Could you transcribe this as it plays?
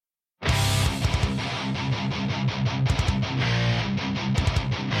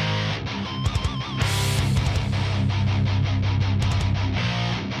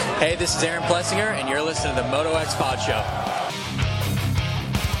Hey, this is Aaron Plessinger, and you're listening to the Moto X Pod Show.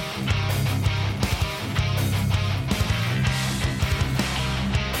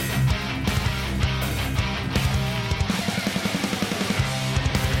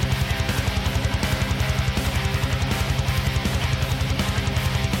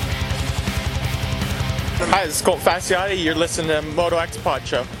 Hi, this is Colt Fasciotti. You're listening to Moto X Pod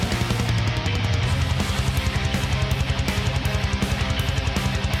Show.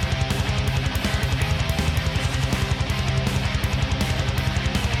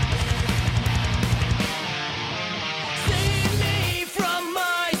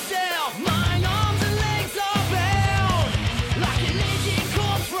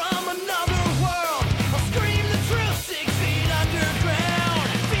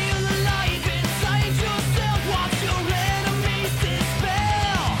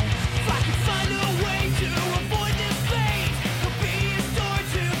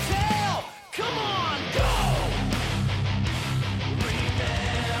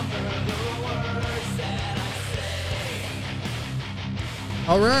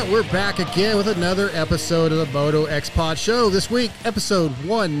 All right, we're back again with another episode of the Moto X Pod Show. This week, episode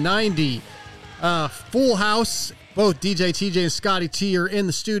 190. Full house. Both DJ TJ and Scotty T are in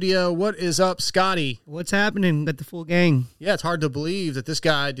the studio. What is up, Scotty? What's happening? Got the full gang. Yeah, it's hard to believe that this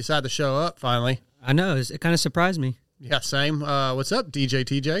guy decided to show up finally. I know. It kind of surprised me. Yeah, same. What's up, DJ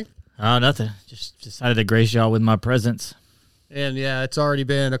TJ? Oh, nothing. Just decided to grace y'all with my presence. And yeah, it's already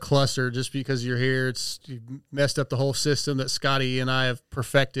been a cluster just because you're here. You messed up the whole system that Scotty and I have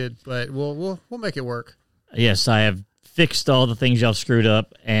perfected, but we'll make it work. Yes, I have fixed all the things y'all screwed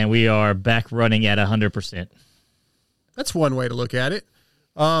up, and we are back running at 100%. That's one way to look at it.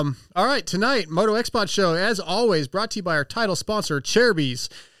 All right, tonight, Moto X Pod Show, as always, brought to you by our title sponsor, Cherubies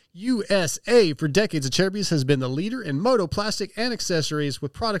USA. For decades, Cherubies has been the leader in moto plastic and accessories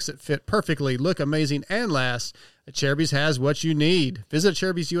with products that fit perfectly, look amazing, and last. Cherubies has what you need. Visit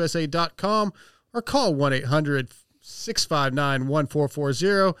CherubysUSA.com or call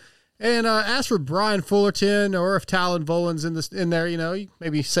 1-800-659-1440 and ask for Brian Fullerton, or if Talon Volan's in there, you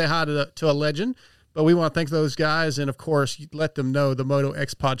maybe say hi to a legend. But we want to thank those guys, and of course, let them know the Moto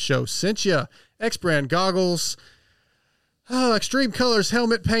X Pod Show sent you. X Brand goggles, Extreme Colors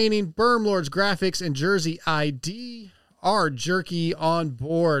helmet painting, Berm Lords graphics, and Jersey ID. Our Jerky on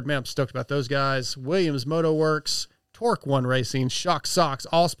board. Man, I'm stoked about those guys. Williams Moto Works, Torque One Racing, Shock Socks,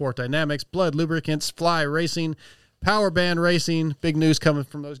 All Sport Dynamics, Blood Lubricants, Fly Racing, Power Band Racing. Big news coming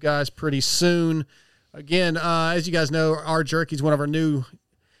from those guys pretty soon. Again, as you guys know, Our Jerky is one of our new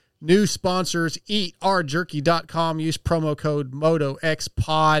sponsors. EatOurJerky.com. Use promo code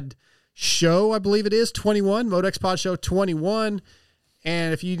MotoXPod Show, I believe it is, 21. Moto X Pod Show 21.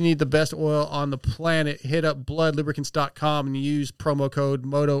 And if you need the best oil on the planet, hit up bloodlubricants.com and use promo code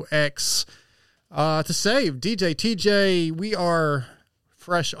MotoX to save. DJ TJ, we are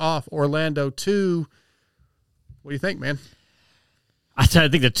fresh off Orlando 2. What do you think, man? I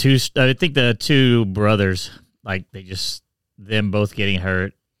think the two brothers, them both getting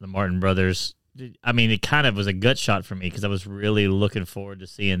hurt, the Martin brothers. I mean, it kind of was a gut shot for me because I was really looking forward to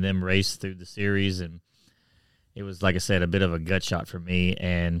seeing them race through the series, and it was, like I said, a bit of a gut shot for me.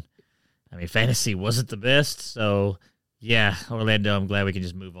 And, I mean, fantasy wasn't the best. So, yeah, Orlando, I'm glad we can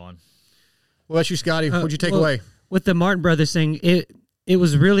just move on. Well, that's you, Scotty. What'd you take away? With the Martin Brothers thing, it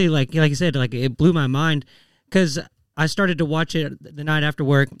was really, like you said, it blew my mind because I started to watch it the night after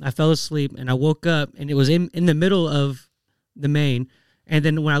work. I fell asleep, and I woke up, and it was in the middle of the main. And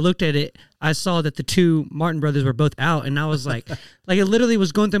then when I looked at it, I saw that the two Martin brothers were both out, and I was like, it literally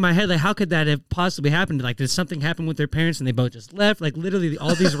was going through my head, how could that have possibly happened? Did something happen with their parents and they both just left? Literally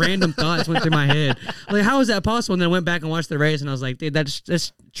all these random thoughts went through my head. How is that possible? And then I went back and watched the race, and I was like, dude,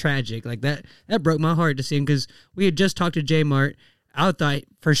 that's tragic. That broke my heart to see him because we had just talked to J Mart. I thought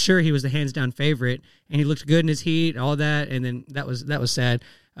for sure he was the hands down favorite, and he looked good in his heat, all that, and then that was sad.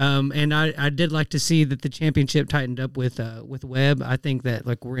 And I did like to see that the championship tightened up with Webb. I think that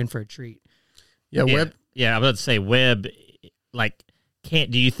we're in for a treat. Yeah, Webb. Yeah, I was about to say Webb.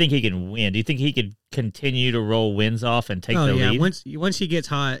 Do you think he can win? Do you think he could continue to roll wins off and take the lead? Once he gets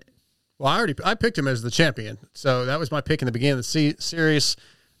hot. Well, I picked him as the champion, so that was my pick in the beginning of the series,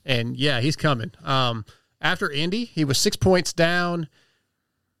 and yeah, he's coming. After Indy, he was 6 points down,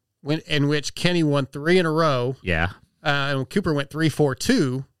 in which Kenny won 3 in a row. Yeah. And Cooper went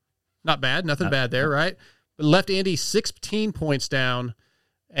 3-4-2. Not bad. Nothing bad there, right? But left Indy 16 points down.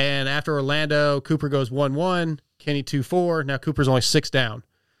 And after Orlando, Cooper goes 1-1, Kenny 2-4. Now Cooper's only 6 down.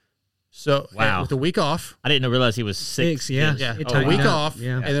 So wow. With a week off. I didn't realize he was 6. Yeah. A week off.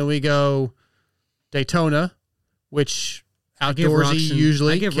 Yeah. And then we go Daytona, which Outdoorsy Roczen- I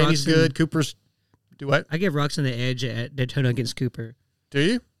usually. give Kenny's Roczen- good. Cooper's do what? I give Roczen the edge at Daytona against Cooper. Do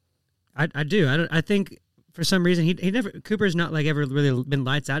you? I do. I think for some reason he never Cooper's not like ever really been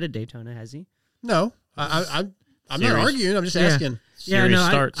lights out at Daytona, has he? No. I'm not Series. arguing. I'm just Yeah. asking. Yeah, Series no.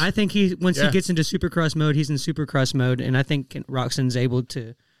 starts. I think he once Yeah. he gets into Supercross mode, he's in Supercross mode, and I think Roczen's able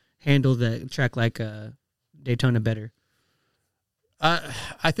to handle the track like Daytona better.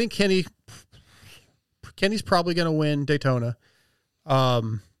 I think Kenny's probably going to win Daytona.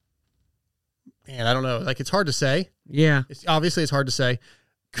 And I don't know. Like, it's hard to say. Yeah, Obviously, it's hard to say.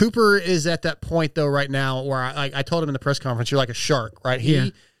 Cooper is at that point, though, right now where I told him in the press conference, you're like a shark, right? He Yeah.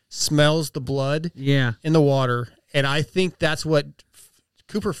 smells the blood yeah. in the water, and I think that's what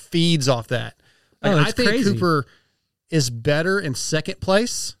Cooper feeds off that. Like, Oh, it's I think crazy. Cooper is better in second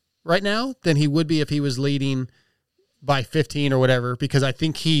place right now than he would be if he was leading by 15 or whatever, because I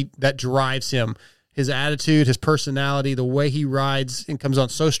think that drives him. His attitude, his personality, the way he rides and comes on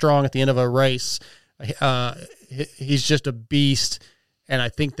so strong at the end of a race. He's just a beast. And I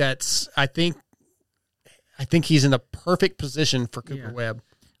think he's in the perfect position for Cooper Yeah. Webb.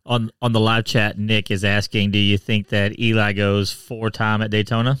 On the live chat, Nick is asking, do you think that Eli goes 4-time at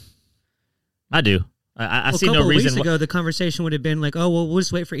Daytona? I do. I Well, see a couple no of weeks reason. ago, the conversation would have been like, "Oh, well, we'll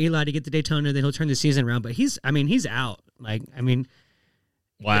just wait for Eli to get to Daytona, then he'll turn the season around." But he's out.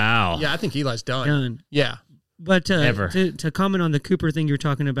 Wow. Yeah, I think Eli's done. Done. Yeah. But Ever. to comment on the Cooper thing you were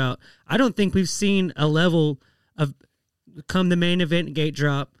talking about, I don't think we've seen a level of come the main event gate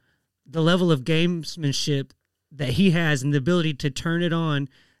drop, the level of gamesmanship that he has and the ability to turn it on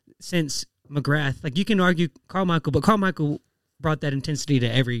since McGrath. Like, you can argue Carmichael, but Carmichael brought that intensity to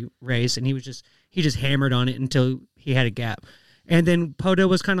every race, and he just hammered on it until he had a gap. And then Podo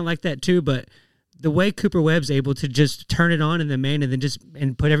was kind of like that too, but the way Cooper Webb's able to just turn it on in the main and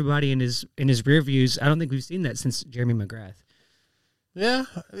then put everybody in his rear views, I don't think we've seen that since Jeremy McGrath. Yeah.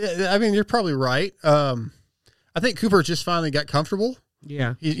 I mean, you're probably right. I think Cooper just finally got comfortable.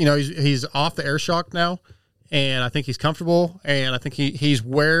 Yeah. He's off the air shock now, and I think he's comfortable, and I think he's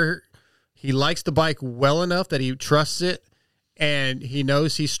where he likes the bike well enough that he trusts it, and he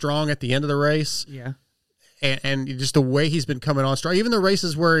knows he's strong at the end of the race. Yeah. And just the way he's been coming on strong, even the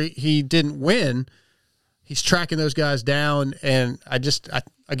races where he didn't win, he's tracking those guys down. And I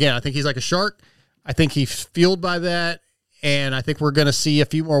think he's like a shark. I think he's fueled by that. And I think we're going to see a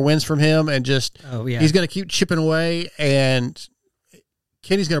few more wins from him, and just, he's going to keep chipping away, and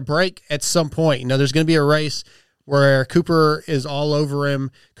Kenny's going to break at some point. There's going to be a race where Cooper is all over him.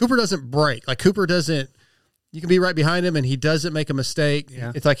 Cooper doesn't break. Like, Cooper doesn't, you can be right behind him and he doesn't make a mistake.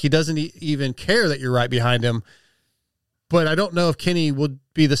 Yeah. It's like he doesn't even care that you're right behind him. But I don't know if Kenny will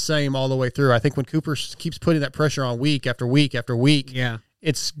be the same all the way through. I think when Cooper keeps putting that pressure on week after week after week, Yeah.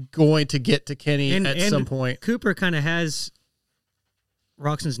 it's going to get to Kenny at some point. Cooper kind of has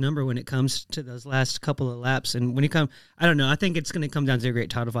Roczen's number when it comes to those last couple of laps. And when I don't know, I think it's going to come down to a great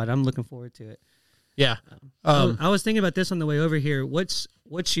title fight. I'm looking forward to it. Yeah. I was thinking about this on the way over here. What's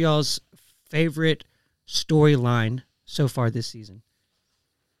y'all's favorite storyline so far this season?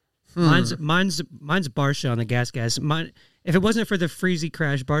 Mine's Barsha on the gas. If it wasn't for the Freezy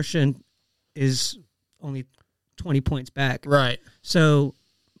crash, Barsha is only 20 points back. Right. So,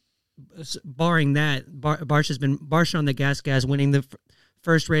 barring that, Barsha on the gas winning the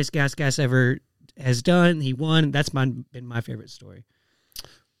first race gas ever has done. He won. That's been my favorite story.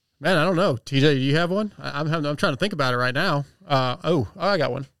 Man, I don't know. TJ, do you have one? I'm trying to think about it right now. I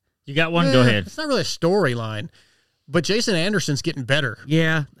got one. You got one? Go ahead. It's not really a storyline, but Jason Anderson's getting better.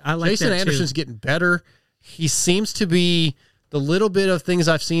 Yeah, I like Jason that too. Anderson's getting better. He seems to be the little bit of things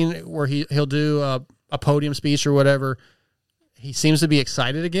I've seen where he'll do a podium speech or whatever. He seems to be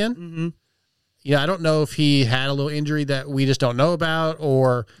excited again. Mm-hmm. Yeah, I don't know if he had a little injury that we just don't know about,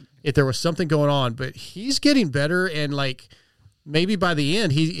 or if there was something going on, but he's getting better, and like maybe by the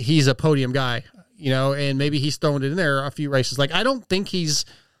end he's a podium guy, and maybe he's thrown it in there a few races. Like, I don't think he's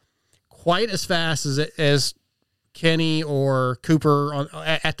quite as fast as Kenny or Cooper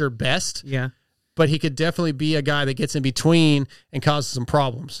at their best. Yeah. But he could definitely be a guy that gets in between and causes some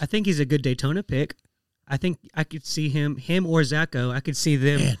problems. I think he's a good Daytona pick. I think I could see him or Zacho. I could see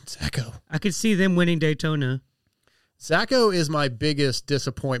them. Man, Zacho. I could see them winning Daytona. Zacho is my biggest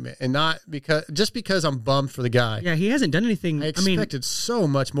disappointment, and not because I'm bummed for the guy. Yeah, he hasn't done anything. I expected so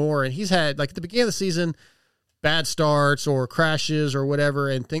much more, and he's had, like, at the beginning of the season, bad starts or crashes or whatever,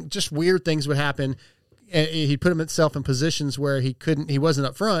 and just weird things would happen. And he'd put himself in positions where he wasn't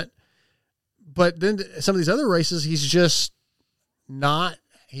up front. But then some of these other races, he's not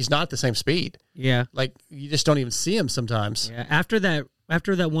at the same speed. Yeah. Like, you just don't even see him sometimes. Yeah. After that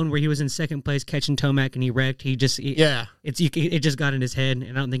after that one where he was in second place catching Tomac and he wrecked, it just got in his head, and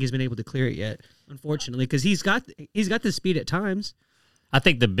I don't think he's been able to clear it yet, unfortunately, because he's got the speed at times. I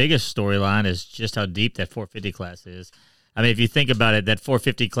think the biggest storyline is just how deep that 450 class is. I mean, if you think about it, that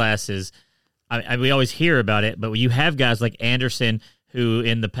 450 class is, we always hear about it, but when you have guys like Anderson, who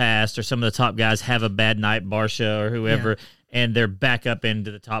in the past or some of the top guys have a bad night, Barsha or whoever, and they're back up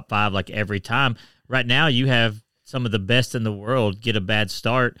into the top 5 like every time. Right now, you have some of the best in the world get a bad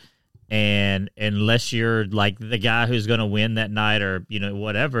start, and unless you're like the guy who's going to win that night or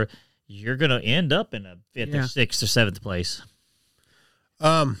whatever, you're going to end up in a 5th or 6th or 7th place.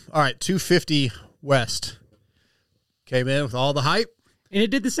 All right, 250 West came in with all the hype, and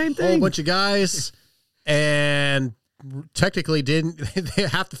it did the same thing. A whole bunch of guys, and technically didn't.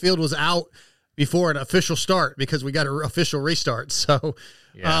 Half the field was out before an official start because we got an official restart. So,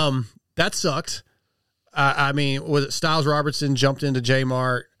 that sucked. I mean, was it Styles Robertson jumped into J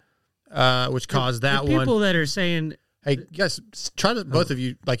Mart, which caused that one. People that are saying, "Hey, guys, try to both of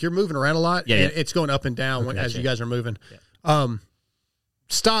you like you're moving around a lot. Yeah, and it's going up and down as you guys are moving." Yeah.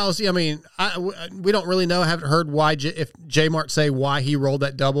 Styles, I mean, we don't really know. I haven't heard why if J Mart say why he rolled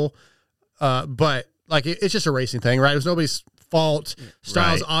that double, but like it's just a racing thing, right? It was nobody's fault.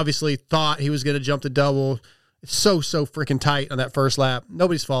 Styles obviously thought he was going to jump the double. It's so freaking tight on that first lap.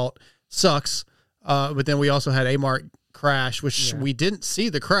 Nobody's fault. Sucks. But then we also had Amart crash, which we didn't see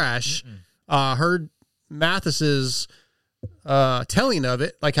the crash. Heard Mathis's telling of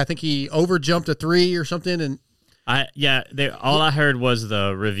it. Like I think he overjumped a 3 or something, and all I heard was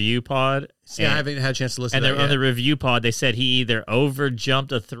the review pod. I haven't had a chance to listen to that yet. yet. On the review pod, they said he either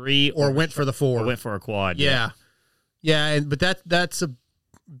overjumped a 3 or went for the 4. Or went for a quad. Yeah, but that's a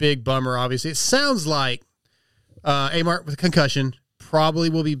big bummer, obviously. It sounds like Amart with a concussion probably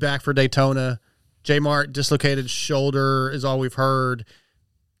will be back for Daytona. J Mart dislocated shoulder is all we've heard.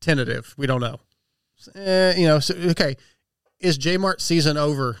 Tentative. We don't know. Okay. Is J Mart season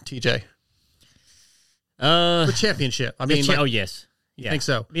over, TJ? For championship. I mean, yes. You think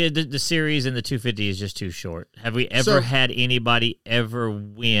so? Yeah, the series in the 250 is just too short. Have we ever had anybody ever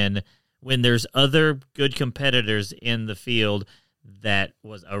win when there's other good competitors in the field that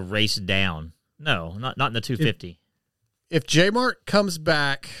was a race down? No, not in the 250. If J Mart comes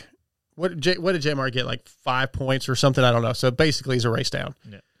back, what did J Mart get? Like 5 points or something? I don't know. So basically, he's a race down.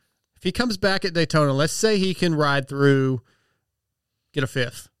 Yeah. If he comes back at Daytona, let's say he can ride through, get a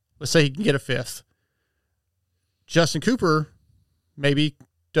 5th. Let's say he can get a 5th. Justin Cooper maybe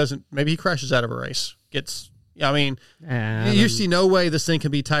he crashes out of a race. You see no way this thing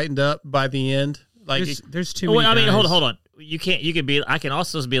can be tightened up by the end. Like there's too many guys. Hold on. I can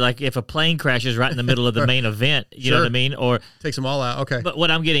also be like if a plane crashes right in the middle of the main event, you know what I mean? Or takes them all out. Okay. But what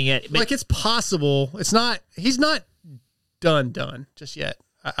I'm getting at, like it's possible. He's not done just yet.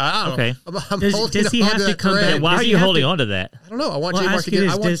 I don't know. I'm does he have to come back? Why are you holding on to that? I don't know. I want J Mart to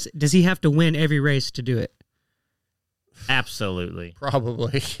get does he have to win every race to do it? Absolutely.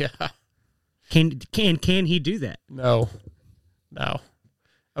 Probably, yeah. Can he do that? No. I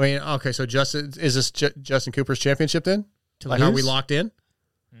mean, okay, so is this Justin Cooper's championship then? Are we locked in?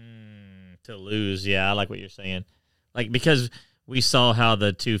 To lose, yeah, I like what you're saying. Like, because we saw how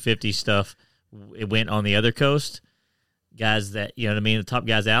the 250 stuff, it went on the other coast. Guys that, you know what I mean, the top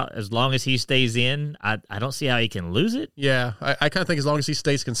guys out, as long as he stays in, I don't see how he can lose it. Yeah, I kind of think as long as he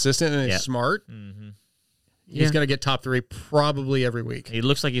stays consistent and is smart, he's going to get top 3 probably every week. He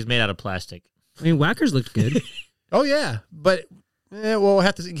looks like he's made out of plastic. I mean, Whackers looked good. Oh, yeah, but he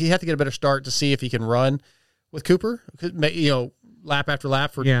have to get a better start to see if he can run with Cooper, lap after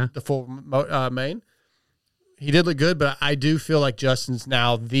lap for the full main. He did look good, but I do feel like Justin's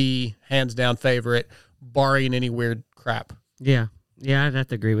now the hands-down favorite, barring any weird crap. Yeah, I'd have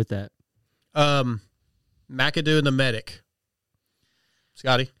to agree with that. McAdoo and the Medic.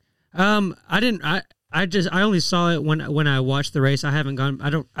 Scotty? I only saw it when I watched the race. I haven't gone. I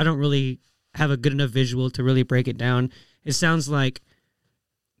don't really have a good enough visual to really break it down. It sounds like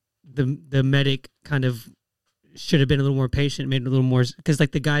the Medic kind of should have been a little more patient, made it a little more, because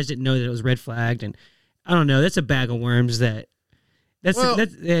like the guys didn't know that it was red flagged, and I don't know. That's a bag of worms. What I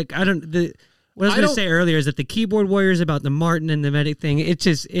was going to say earlier is that the keyboard warriors about the Martin and the Medic thing,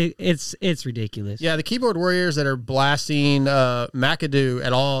 it's ridiculous. Yeah, the keyboard warriors that are blasting McAdoo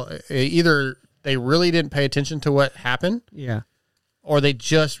at all, either they really didn't pay attention to what happened, or they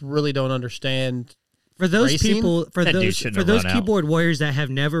just really don't understand. For those racing. People, for those keyboard warriors that have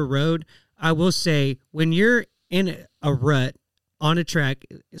never rode, I will say when you're in a rut on a track,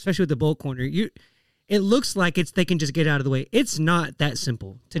 especially with the bolt corner, it looks like they can just get out of the way. It's not that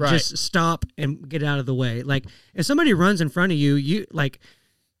simple to Right. just stop and get out of the way. Like if somebody runs in front of you,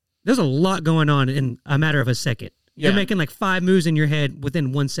 there's a lot going on in a matter of a second. You're Yeah. making like 5 moves in your head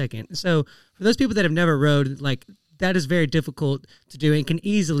within 1 second. So for those people that have never rode, like that is very difficult to do and can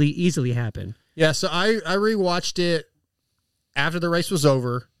easily happen. Yeah, so I rewatched it after the race was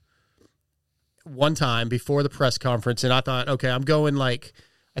over one time before the press conference, and I thought, okay, I'm going like,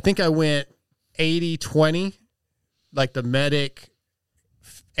 I think I went 80-20, like the medic,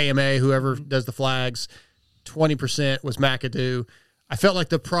 AMA, whoever does the flags, 20% was McAdoo. I felt like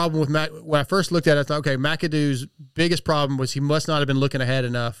the problem with when I first looked at it, I thought, okay, McAdoo's biggest problem was he must not have been looking ahead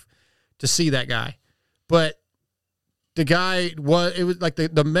enough to see that guy. But the guy it was like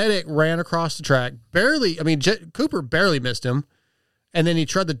the medic ran across the track, barely, I mean, Cooper barely missed him. And then he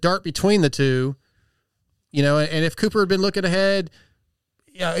tried to dart between the two, you know, and if Cooper had been looking ahead,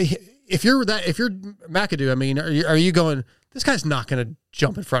 yeah, if you're McAdoo, I mean, are you going, this guy's not going to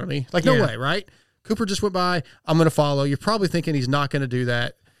jump in front of me? Like, no way, right? Cooper just went by, I'm going to follow. You're probably thinking he's not going to do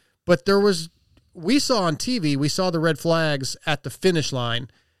that. But we saw on TV, we saw the red flags at the finish line,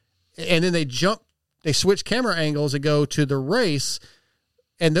 and then they switch camera angles and go to the race,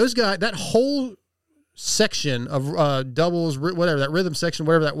 and those guys, that whole section of doubles, whatever, that rhythm section,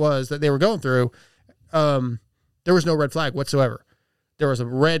 whatever that was that they were going through, there was no red flag whatsoever. There was a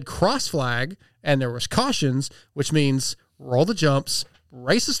red cross flag, and there was cautions, which means roll the jumps.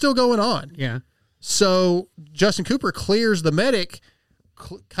 Race is still going on. Yeah. So Justin Cooper clears the medic,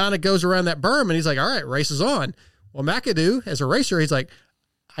 kind of goes around that berm, and he's like, all right, race is on. Well, McAdoo, as a racer, he's like,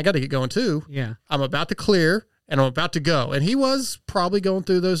 I got to get going too. Yeah. I'm about to clear, and I'm about to go. And he was probably going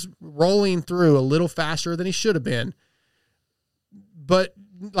through those, rolling through a little faster than he should have been. But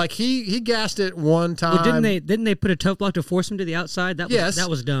like he gassed it one time. Well, didn't they put a tough block to force him to the outside? That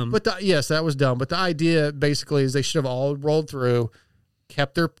was dumb. But yes, that was dumb. But the idea basically is they should have all rolled through,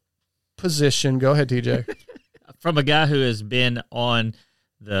 kept their position. Go ahead, TJ. From a guy who has been on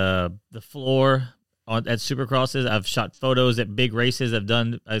the floor at Supercrosses, I've shot photos at big races. I've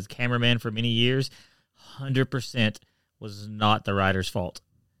done as cameraman for many years. 100% was not the rider's fault.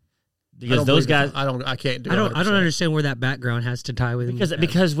 Because those guys, I can't do. I don't understand where that background has to tie with him.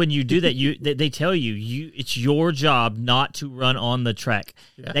 Because when you do that, they tell you it's your job not to run on the track.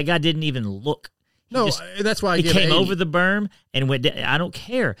 Yeah. That guy didn't even look. That's why he came over the berm and went. I don't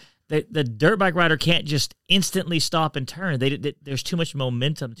care. The dirt bike rider can't just instantly stop and turn. There's too much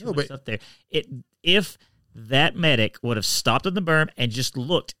momentum, too much stuff there. If that medic would have stopped on the berm and just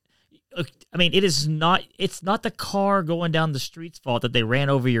looked. I mean, it's not the car going down the street's fault that they ran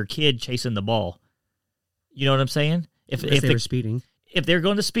over your kid chasing the ball. You know what I'm saying? If they were speeding. If they're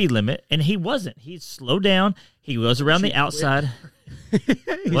going the speed limit, and he wasn't. He slowed down. He was around the outside. He's trying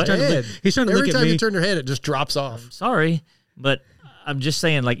to look Every at time me. you turn your head, it just drops off. I'm sorry, but I'm just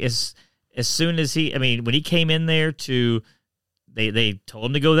saying, like, as soon as when he came in there they told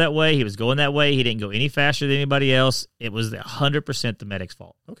him to go that way. He was going that way. He didn't go any faster than anybody else. It was 100% the medic's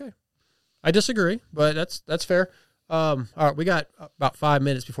fault. Okay. I disagree, but that's fair. All right, we got about 5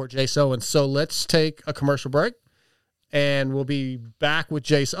 minutes before Jace Owen, so let's take a commercial break, and we'll be back with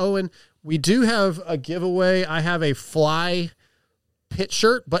Jace Owen. We do have a giveaway. I have a Fly pit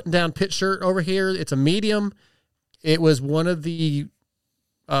shirt, button-down pit shirt over here. It's a medium. It was one of the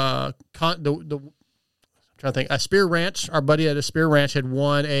I'm trying to think. A Spear Ranch, our buddy at a Spear Ranch had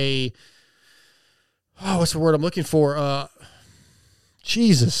won what's the word I'm looking for?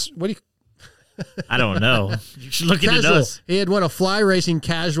 Jesus, what do you? I don't know. You should look at us. He had won a Fly Racing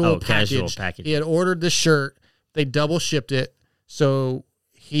casual package. package. He had ordered this shirt. They double shipped it, so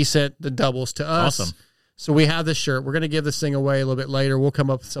he sent the doubles to us. Awesome. So we have this shirt. We're going to give this thing away a little bit later. We'll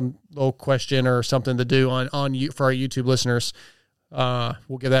come up with some little question or something to do on you for our YouTube listeners.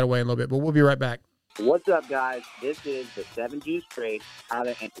 We'll give that away in a little bit, but we'll be right back. What's up, guys? This is the 7 Juice Trade out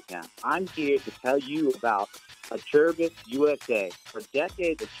of Intercam. I'm here to tell you about Acerbis USA. For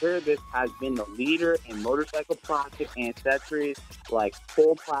decades, Acerbis has been the leader in motorcycle plastic and accessories like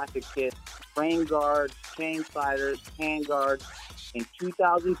full plastic kits, frame guards, chain sliders, hand guards. In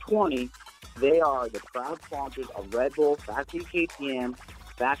 2020, they are the proud sponsors of Red Bull, Factory KTM,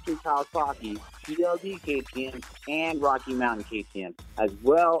 Factory Kawasaki, PLD KTM, and Rocky Mountain KTM, as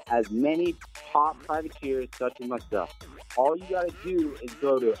well as many top privateers such as myself. All you got to do is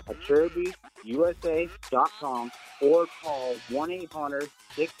go to AcerbisUSA.com or call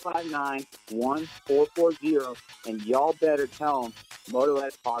 1-800-659-1440, and y'all better tell them Moto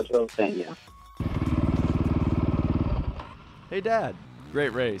X Poncho sent you. Hey, Dad.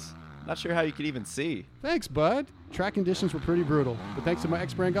 Great race. Not sure how you could even see. Thanks, bud. Track conditions were pretty brutal, but thanks to my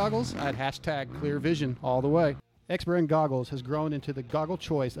X-Brand goggles, I had hashtag clear vision all the way. X-Brand Goggles has grown into the goggle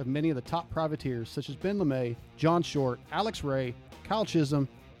choice of many of the top privateers such as Ben LeMay, John Short, Alex Ray, Kyle Chisholm,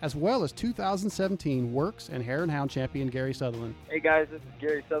 as well as 2017 Works and Hare and Hound champion Gary Sutherland. Hey guys, this is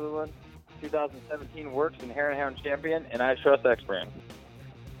Gary Sutherland, 2017 Works and Hare and Hound champion, and I trust X-Brand.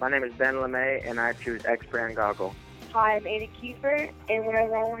 My name is Ben LeMay, and I choose X-Brand Goggles. Hi, I'm Andy Kiefer, and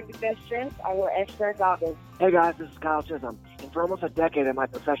whenever I want to be best dressed, I wear X-Brand goggles. Hey guys, this is Kyle Chisholm, and for almost a decade of my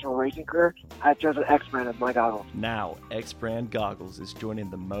professional racing career, I've chosen X-Brand as my goggles. Now, X-Brand Goggles is joining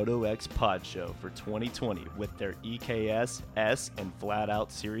the Moto X Pod Show for 2020 with their EKS, S, and Flat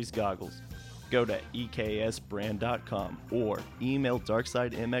Out Series goggles. Go to eksbrand.com or email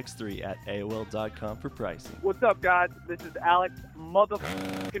darksidemx3@aol.com for pricing. What's up, guys? This is Alex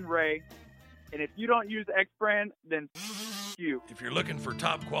motherfucking Ray, and if you don't use X-Brand, then you. If you're looking for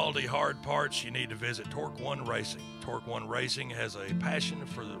top quality hard parts, you need to visit Torque One Racing. Torque One Racing has a passion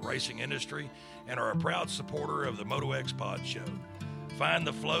for the racing industry and are a proud supporter of the Moto X Pod Show. Find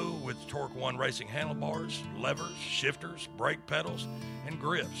the flow with Torque One Racing handlebars, levers, shifters, brake pedals, and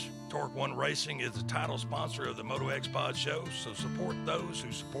grips. Torque One Racing is the title sponsor of the Moto X Pod Show, so support those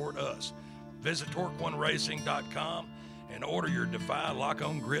who support us. Visit TorqueOneRacing.com and order your Defy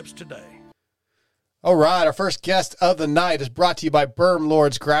lock-on grips today. All right, our first guest of the night is brought to you by Berm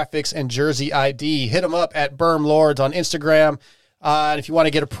Lords Graphics and Jersey ID. Hit them up at Berm Lords on Instagram. And if you want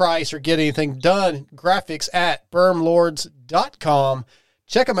to get a price or get anything done, graphics at bermlords.com.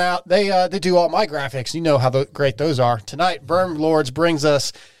 Check them out. They do all my graphics. You know how great those are. Tonight, Berm Lords brings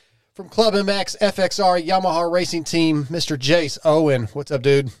us from Club MX FXR Yamaha Racing Team, Mr. Jace Owen. What's up,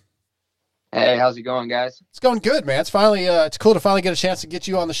 dude? Hey, how's it going, guys? It's going good, man. It's finally it's cool to finally get a chance to get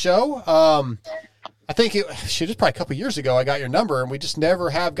you on the show. I think it was probably a couple years ago I got your number, and we just never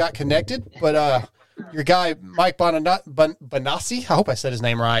have got connected. But your guy, Mike Bonassi, I hope I said his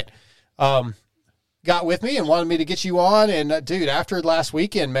name right, got with me and wanted me to get you on. And, dude, after last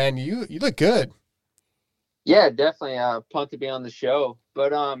weekend, man, you look good. Yeah, definitely pumped to be on the show.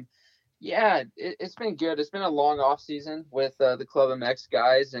 But, yeah, it's been good. It's been a long off season with the Club MX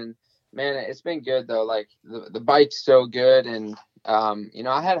guys. And, man, it's been good, though. Like, the bike's so good. And, you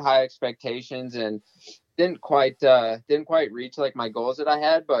know, I had high expectations and didn't quite reach like my goals that I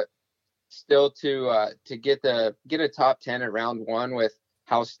had, but still to get a top 10 at round one with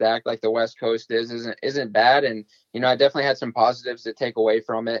how stacked like the West Coast isn't bad. And, you know, I definitely had some positives to take away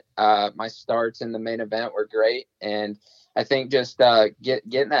from it. My starts in the main event were great. And I think just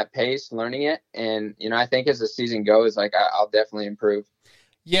getting that pace, learning it. And, you know, I think as the season goes, like I'll definitely improve.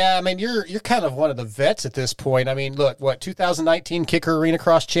 Yeah, I mean, you're kind of one of the vets at this point. I mean, look, 2019 Kicker Arena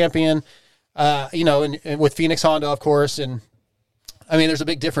Cross champion, you know, and with Phoenix Honda, of course. And, I mean, there's a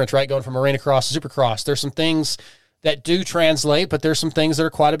big difference, right, going from Arena Cross to Supercross. There's some things that do translate, but there's some things that are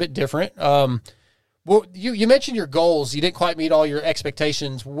quite a bit different. Well, you mentioned your goals. You didn't quite meet all your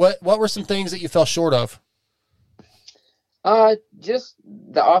expectations. What were some things that you fell short of? Just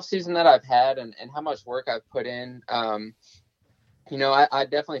the off season that I've had and how much work I've put in. You know, I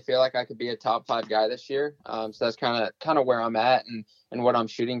definitely feel like I could be a top 5 guy this year. So that's kind of where I'm at and what I'm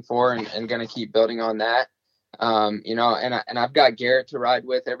shooting for and going to keep building on that. You know, and I've got Garrett to ride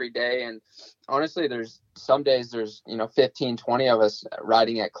with every day. And honestly, there's some days there's, you know, 15, 20 of us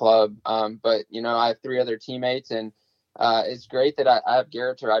riding at club. But, you know, I have 3 other teammates and it's great that I have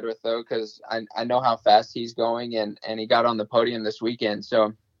Garrett to ride with though, because I know how fast he's going and he got on the podium this weekend.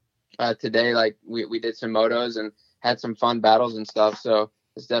 So today, like we did some motos and had some fun battles and stuff. So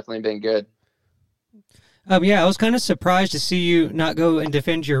it's definitely been good. Yeah, I was kind of surprised to see you not go and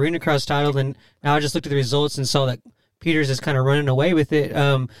defend your Arena Cross title. And now I just looked at the results and saw that Peters is kind of running away with it.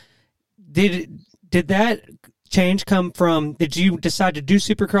 Did that change come from, did you decide to do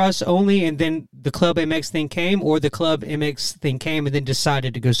Supercross only and then the Club MX thing came, or the Club MX thing came and then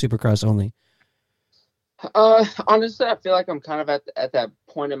decided to go Supercross only? Honestly, I feel like I'm kind of at that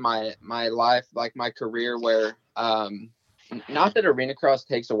point in my life, like my career where, not that Arena Cross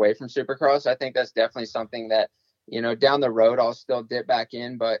takes away from Supercross. I think that's definitely something that, you know, down the road, I'll still dip back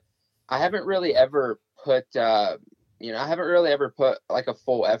in, but I haven't really ever put like a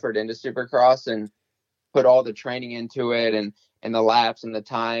full effort into Supercross and put all the training into it and the laps and the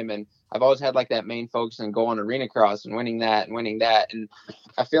time. And I've always had like that main focus and goal on Arena Cross and winning that. And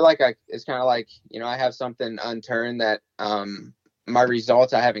I feel like it's kind of like, you know, I have something unturned that, my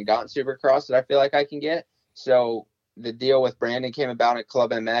results, I haven't gotten Supercross that I feel like I can get. So the deal with Brandon came about at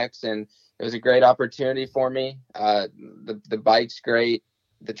Club MX and it was a great opportunity for me. The bike's great.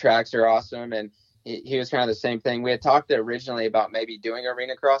 The tracks are awesome. And, he was kind of the same thing. We had talked originally about maybe doing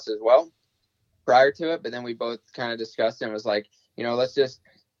arena cross as well prior to it, but then we both kind of discussed it and was like, let's just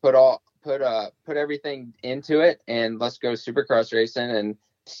put everything into it and let's go supercross racing and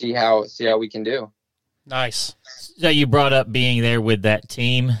see how we can do. Nice. So you brought up being there with that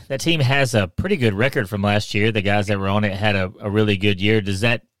team. That team has a pretty good record from last year. The guys that were on it had a really good year. Does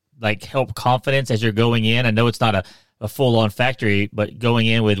that help confidence as you're going in? I know it's not a full-on factory, but going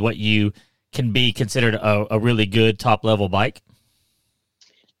in with what you can be considered a really good top-level bike?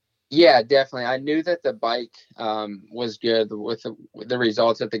 Yeah, definitely. I knew that the bike was good with the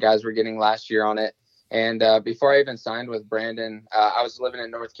results that the guys were getting last year on it. And before I even signed with Brandon, I was living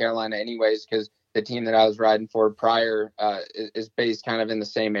in North Carolina anyways, because the team that I was riding for prior is based kind of in the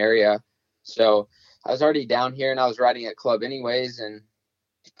same area. So I was already down here and I was riding at club anyways. And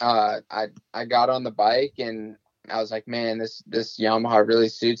I got on the bike and I was like, man, this Yamaha really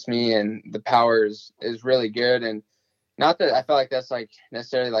suits me and the power is really good. And not that I felt like that's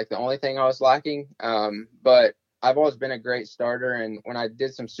necessarily the only thing I was lacking. But I've always been a great starter. And when I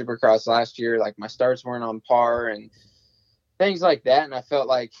did some supercross last year, my starts weren't on par and things like that. And I felt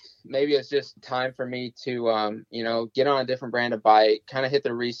like maybe it's just time for me to, get on a different brand of bike, kind of hit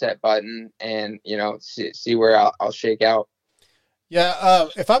the reset button and, see where I'll shake out. Yeah.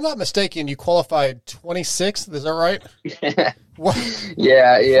 If I'm not mistaken, you qualified 26th. Is that right?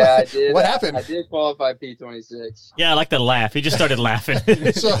 Yeah, I did. What happened? I did qualify P26. Yeah, I like the laugh. He just started laughing.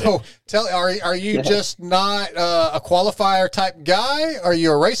 So are you just not a qualifier type guy? Are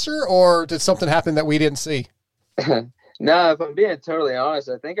you a racer or did something happen that we didn't see? No, if I'm being totally honest,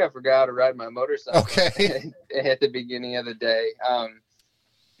 I think I forgot to ride my motorcycle at the beginning of the day.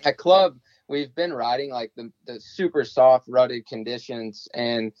 At club, we've been riding the super soft, rutted conditions.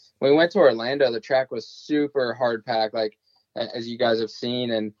 And when we went to Orlando, the track was super hard packed, as you guys have seen.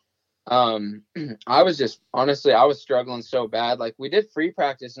 And I was just, honestly, I was struggling so bad. We did free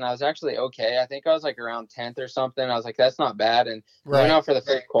practice and I was actually okay. I think I was around 10th or something. I was like, that's not bad. And we went out for the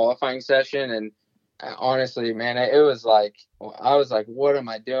first qualifying session and honestly, man, it was I was like, what am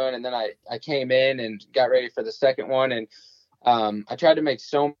I doing? And then I came in and got ready for the second one. And I tried to make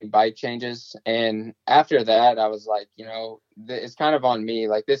so many bike changes. And after that, I was like, it's kind of on me.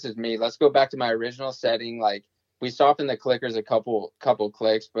 This is me. Let's go back to my original setting. We softened the clickers a couple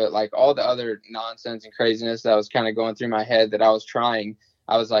clicks, but all the other nonsense and craziness that was kind of going through my head that I was trying,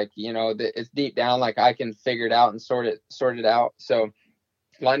 I was like, it's deep down. I can figure it out and sort it out. So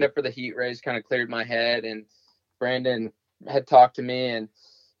lined up for the heat race, kind of cleared my head, and Brandon had talked to me and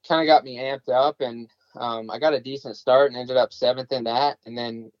kind of got me amped up. And I got a decent start and ended up 7th in that. And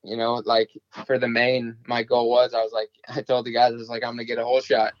then, for the main, my goal was, I told the guys, I was like, I'm going to get a whole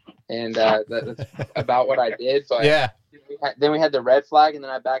shot. And that's about what I did. But yeah. Then we had the red flag and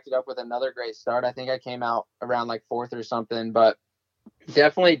then I backed it up with another great start. I think I came out around 4th or something, but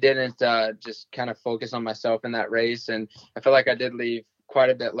definitely didn't just kind of focus on myself in that race. And I feel like I did leave quite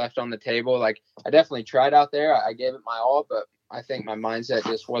a bit left on the table. I definitely tried out there. I gave it my all, but I think my mindset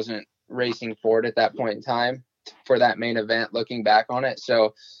just wasn't racing forward at that point in time for that main event, looking back on it.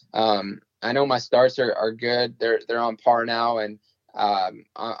 So I know my starts are good. They're on par now. And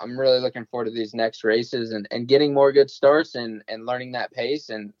I'm really looking forward to these next races and getting more good starts and learning that pace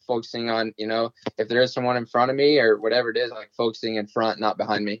and focusing on, if there is someone in front of me or whatever it is, focusing in front, not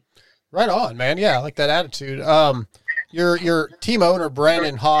behind me. Right on, man. Yeah. I like that attitude. Your team owner,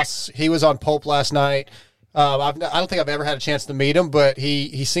 Brandon Haas, he was on Pulp last night. I don't think I've ever had a chance to meet him, but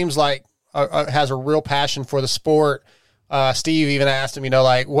he seems like has a real passion for the sport. Steve even asked him,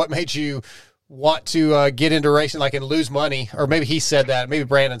 what made you want to get into racing, and lose money? Or maybe he said that. Maybe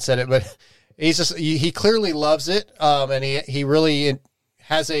Brandon said it, but he clearly loves it. And he really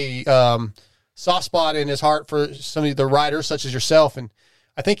has a soft spot in his heart for some of the riders such as yourself. And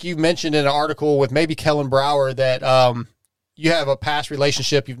I think you mentioned in an article with maybe Kellen Brower that you have a past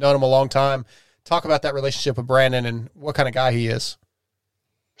relationship. You've known him a long time. Talk about that relationship with Brandon and what kind of guy he is.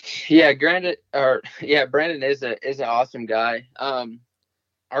 Yeah, Brandon is an awesome guy.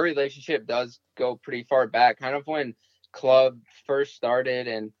 Our relationship does go pretty far back, kind of when club first started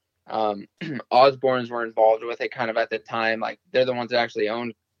and Osborne's were involved with it kind of at the time. They're the ones that actually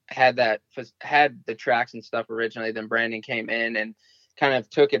had the tracks and stuff originally. Then Brandon came in and kind of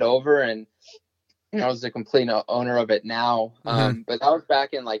took it over and is the complete owner of it now. Mm-hmm. But that was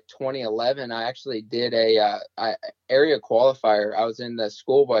back in 2011. I actually did a area qualifier. I was in the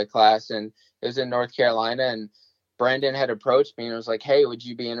schoolboy class and it was in North Carolina, and Brandon had approached me and was like, hey, would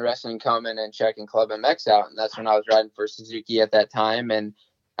you be interested in coming and checking Club MX out? And that's when I was riding for Suzuki at that time. And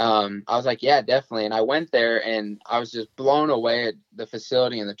I was like, yeah, definitely. And I went there and I was just blown away at the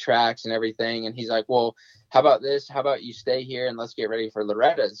facility and the tracks and everything. And he's like, well, how about this? How about you stay here and let's get ready for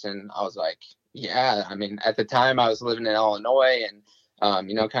Loretta's? And I was like, yeah, I mean, at the time I was living in Illinois and,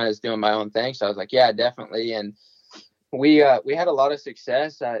 you know, kind of just doing my own thing. So I was like, yeah, definitely. And we had a lot of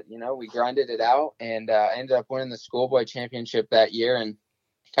success. You know, we grinded it out and ended up winning the schoolboy championship that year and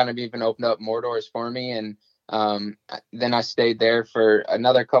kind of even opened up more doors for me. And then I stayed there for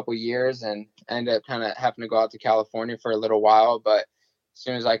another couple years and ended up kind of having to go out to California for a little while. But as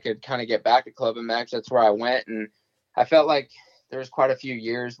soon as I could kind of get back to Club MX, that's where I went. And I felt like there was quite a few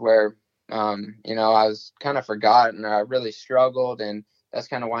years where, you know, I was kind of forgotten or I really struggled. And that's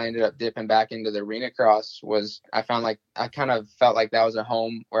kind of why I ended up dipping back into the arena cross. Was I found like I kind of felt like that was a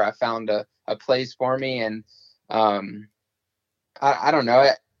home where I found a place for me. And I don't know.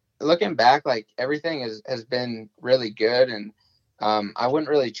 Looking back, like everything has been really good, and I wouldn't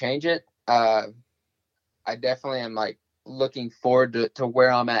really change it. I definitely am like looking forward to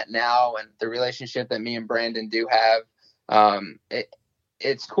where I'm at now and the relationship that me and Brandon do have.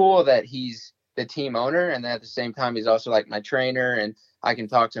 It's cool that he's the team owner, and then at the same time he's also like my trainer, and I can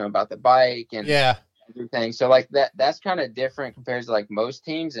talk to him about the bike and everything. So like that's kind of different compared to like most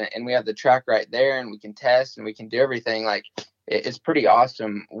teams, and we have the track right there, and we can test and we can do everything. Like it's pretty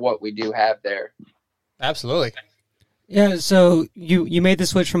awesome what we do have there. Absolutely. Yeah, so you made the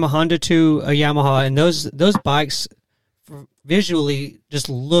switch from a Honda to a Yamaha, and those bikes visually just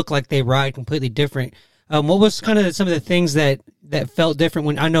look like they ride completely different. What was kind of some of the things that felt different?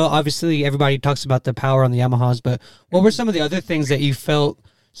 When I know obviously everybody talks about the power on the Yamahas, but what were some of the other things that you felt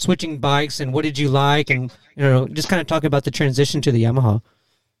switching bikes, and what did you like? And you know, just kind of talk about the transition to the Yamaha.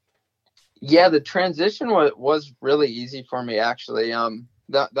 Yeah, the transition was really easy for me, actually.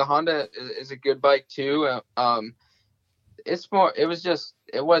 The Honda is a good bike too. It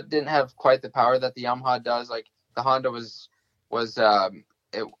didn't have quite the power that the Yamaha does. Like the Honda was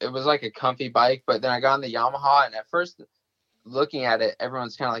like a comfy bike, but then I got on the Yamaha, and at first looking at it,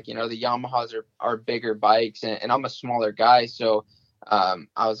 everyone's kind of like, you know, the Yamahas are bigger bikes, and I'm a smaller guy. So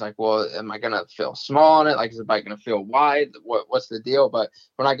I was like, well, am I going to feel small on it? Like, is the bike going to feel wide? What's the deal? But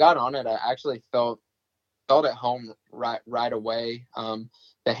when I got on it, I actually felt at home right away.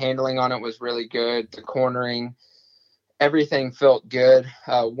 The handling on it was really good. The cornering, everything felt good.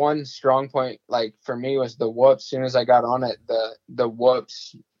 One strong point, like for me, was the whoops. As soon as I got on it, the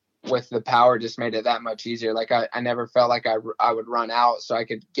whoops with the power just made it that much easier. Like I never felt like I would run out, so I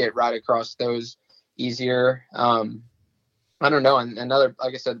could get right across those easier. I don't know. And another,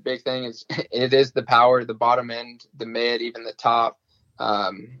 like I said, the big thing is it is the power, the bottom end, the mid, even the top.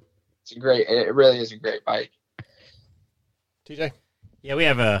 It really is a great bike. TJ? Yeah, we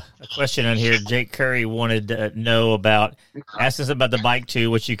have a question on here. Jake Curry wanted to know asked us about the bike too,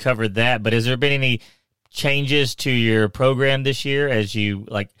 which you covered that, but has there been any changes to your program this year as you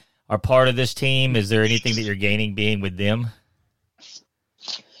like are part of this team? Is there anything that you're gaining being with them?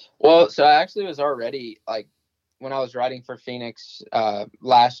 Well, so I actually was already like, when I was riding for Phoenix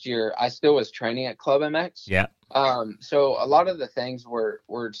last year, I still was training at Club MX. Yeah. So a lot of the things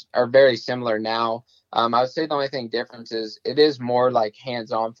are very similar now. I would say the only thing different is it is more like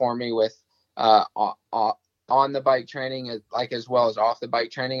hands-on for me with on the bike training, like as well as off the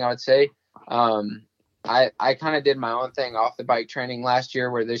bike training, I would say. I kind of did my own thing off the bike training last year,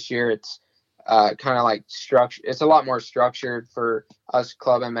 where this year it's kind of like structured. It's a lot more structured for us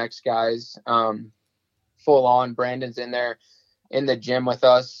Club MX guys. Full on. Brandon's in there in the gym with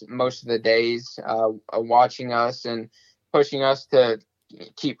us most of the days, watching us and pushing us to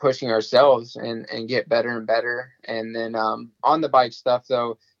keep pushing ourselves and get better and better. And then on the bike stuff,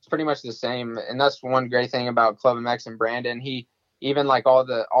 though, it's pretty much the same. And that's one great thing about Club MX and Brandon. He, even like all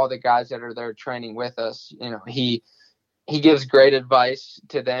the guys that are there training with us, you know, he gives great advice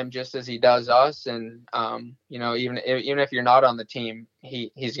to them just as he does us. And, you know, even if you're not on the team,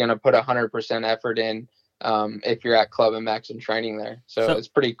 he's going to put 100% effort in. If you're at Club MX and training there. So it's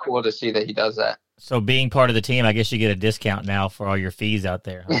pretty cool to see that he does that. So being part of the team, I guess you get a discount now for all your fees out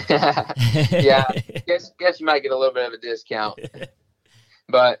there. Huh? Yeah, guess you might get a little bit of a discount.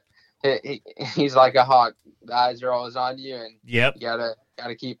 But he's like a hawk. The eyes are always on you, and yep, you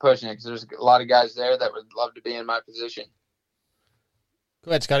gotta keep pushing it, because there's a lot of guys there that would love to be in my position.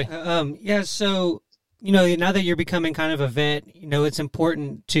 Go ahead, Scotty. Yeah, so, you know, now that you're becoming kind of a vet, you know, it's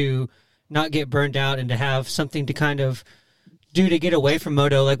important to not get burned out and to have something to kind of do to get away from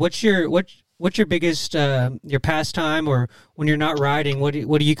moto. Like, what's your biggest your pastime, or when you're not riding, what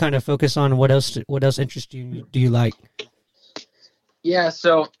do you kind of focus on? What else interests you? Do you like? Yeah,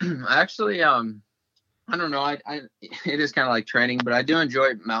 so actually, I don't know. It is kind of like training, but I do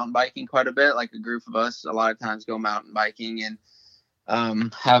enjoy mountain biking quite a bit. Like a group of us, a lot of times go mountain biking and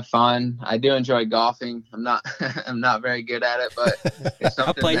have fun. I do enjoy golfing. I'm not very good at it, but it's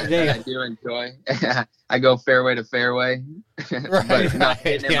something that I do enjoy. I go fairway to fairway, but not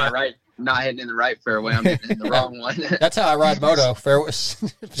hitting in the right fairway. I'm hitting in the wrong one. That's how I ride moto. Fairway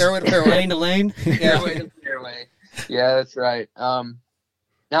to fairway, lane to lane. Fairway to fairway. Yeah, that's right.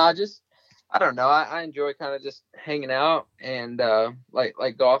 I don't know. I enjoy kind of just hanging out, and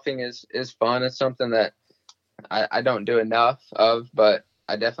like golfing is fun. It's something that I don't do enough of, but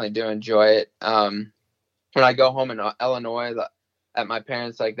I definitely do enjoy it. When I go home in Illinois at my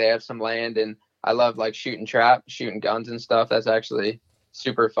parents, like they have some land, and I love like shooting guns and stuff. That's actually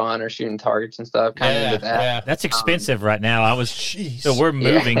super fun, or shooting targets and stuff. Kind of into that. Yeah. That's expensive right now. So we're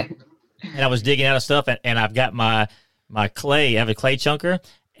moving, and I was digging out of stuff, and I've got my clay. I have a clay chunker.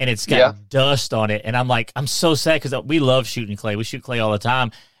 And it's got dust on it. And I'm like, I'm so sad because we love shooting clay. We shoot clay all the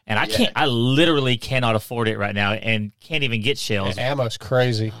time. And I literally cannot afford it right now and can't even get shells. Yeah, ammo's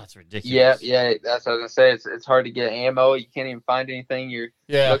crazy. Oh, it's ridiculous. Yeah. That's what I was going to say. It's hard to get ammo. You can't even find anything you're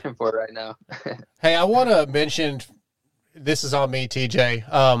looking for right now. Hey, I want to mention, this is on me,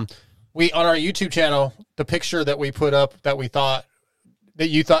 TJ. We, on our YouTube channel, the picture that we put up that you thought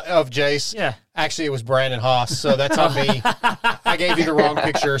of Jace. Yeah. Actually, it was Brandon Haas, so that's on me. I gave you the wrong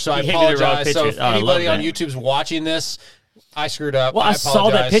picture, so I apologize. So if anybody on YouTube's watching this, I screwed up. Well, I saw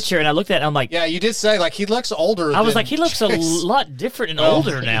that picture, and I looked at it, and I'm like... Yeah, you did say, like, he looks older. I was like, he looks a lot different and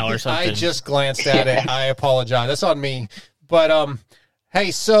older now or something. I just glanced at it. I apologize. That's on me. But,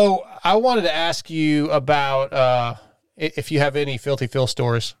 hey, so I wanted to ask you about if you have any Filthy Phil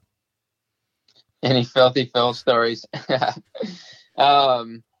stories. Any Filthy Phil stories?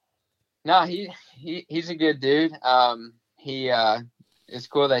 No, he's a good dude. It's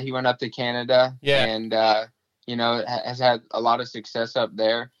cool that he went up to Canada and has had a lot of success up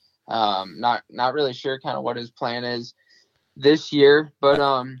there. Not really sure kind of what his plan is this year,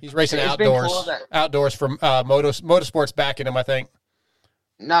 but he's racing outdoors from motorsports backing him, I think.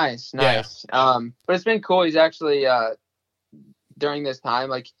 Nice. Yeah. But it's been cool. He's actually during this time,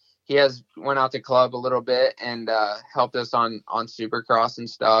 like, he has went out to club a little bit and helped us on Supercross and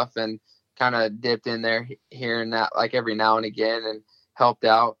stuff, and kind of dipped in there here and that, like every now and again, and helped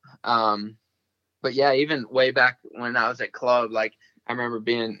out. But yeah, even way back when I was at club, like I remember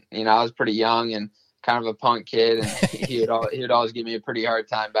being, I was pretty young and kind of a punk kid, and he would always give me a pretty hard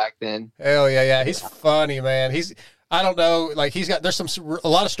time back then. Hell yeah. He's funny, man. I don't know, like there's a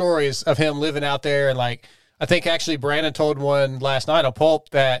lot of stories of him living out there, and like I think actually Brandon told one last night on Pulp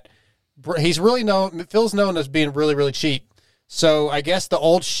that he's really Phil's known as being really, really cheap. So I guess the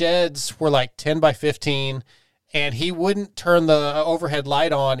old sheds were like 10 by 15, and he wouldn't turn the overhead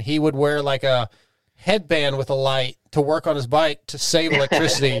light on. He would wear like a headband with a light to work on his bike to save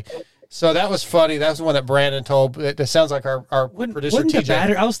electricity. So that was funny. That was the one that Brandon told. That sounds like our producer,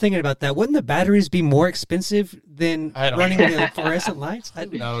 TJ. I was thinking about that. Wouldn't the batteries be more expensive than running the fluorescent lights? Who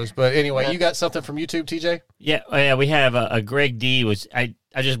knows? But anyway, you got something from YouTube, TJ? Yeah. We have a Greg D.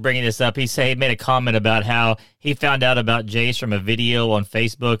 I just bringing this up. He made a comment about how he found out about Jace from a video on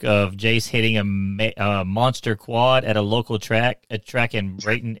Facebook of Jace hitting a monster quad at a local track in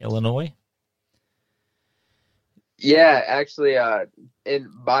Brayton, Illinois. Yeah, actually,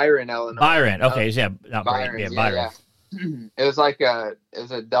 in Byron, Illinois. Byron, okay, not Byron. Brayton, Byron. Yeah. It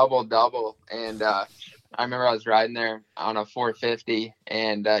was a double, and I remember I was riding there on a 450,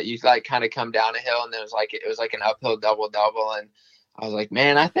 and you like kind of come down a hill, and it was like an uphill double, and I was like,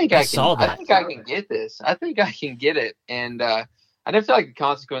 man, I think I can get this. I think I can get it, and I didn't feel like the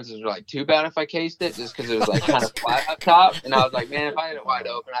consequences were like too bad if I cased it, just because it was like kind of flat up top, and I was like, man, if I had it wide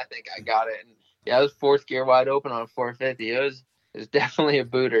open, I think I got it. And yeah, it was fourth gear wide open on a 450. It was definitely a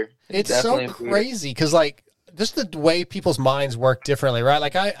booter. It's so crazy because like just the way people's minds work differently, right?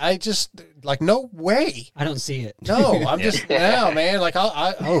 Like I just like no way. I don't see it. No, I'm just no man. Like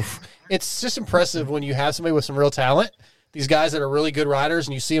it's just impressive when you have somebody with some real talent. These guys that are really good riders,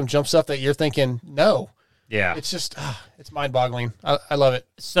 and you see them jump stuff that you're thinking no. Yeah, it's just it's mind-boggling. I love it.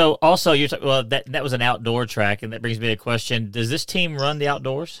 So also you're talking, well that was an outdoor track, and that brings me to a question: does this team run the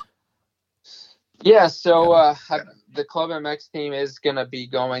outdoors? Yeah, so the Club MX team is going to be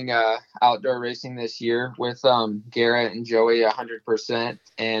going outdoor racing this year with Garrett and Joey 100%.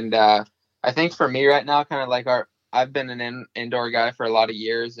 And I think for me right now, kind of like I've been an indoor guy for a lot of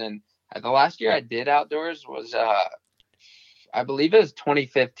years. And the last year I did outdoors was, I believe it was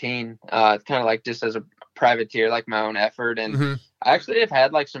 2015, kind of like just as a privateer, like my own effort. And I actually have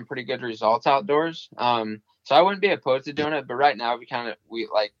had like some pretty good results outdoors. So I wouldn't be opposed to doing it, but right now we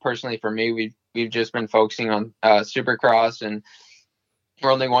like personally for me, we've just been focusing on Supercross, and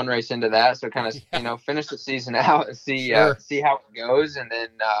we're only one race into that. So kind of, finish the season out and see how it goes. And then,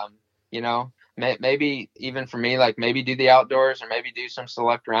 maybe even for me, like maybe do the outdoors or maybe do some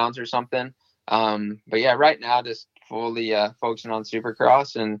select rounds or something. But yeah, right now just fully focusing on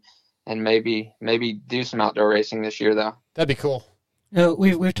Supercross and maybe do some outdoor racing this year though. That'd be cool.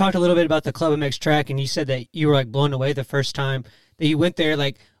 We've talked a little bit about the Club MX track, and you said that you were like blown away the first time that you went there.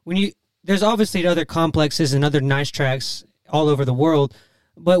 Like there's obviously other complexes and other nice tracks all over the world,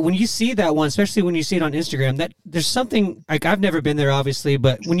 but when you see that one, especially when you see it on Instagram, that there's something like, I've never been there obviously,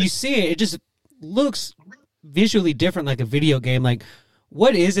 but when you see it, it just looks visually different, like a video game. Like,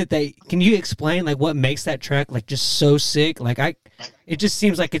 what is it can you explain like what makes that track like just so sick? Like it just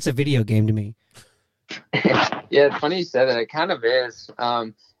seems like it's a video game to me. Yeah, it's funny you said that. It kind of is.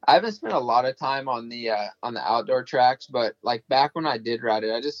 I haven't spent a lot of time on the outdoor tracks, but like back when I did ride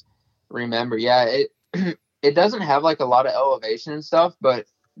it, I just remember, it doesn't have like a lot of elevation and stuff, but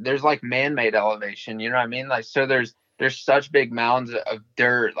there's like man-made elevation. You know what I mean? Like, so there's such big mounds of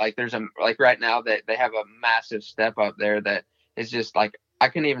dirt. Like like right now that they have a massive step up there that is just like, I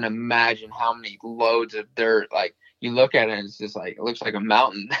couldn't even imagine how many loads of dirt. Like you look at it and it's just like, it looks like a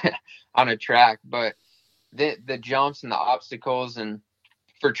mountain on a track, but the jumps and the obstacles and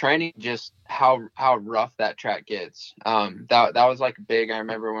for training, just how rough that track gets. That was like big. I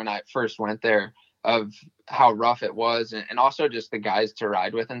remember when I first went there of how rough it was, and also just the guys to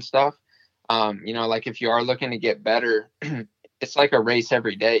ride with and stuff. Like if you are looking to get better, it's like a race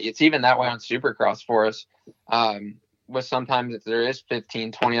every day. It's even that way on Supercross for us. With sometimes if there is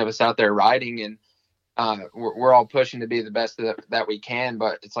 15, 20 of us out there riding, and we're all pushing to be the best that we can,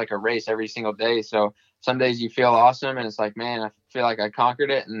 but it's like a race every single day. So some days you feel awesome and it's like, man, I feel like I conquered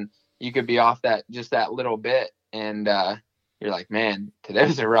it. And you could be off that little bit. And you're like, man, today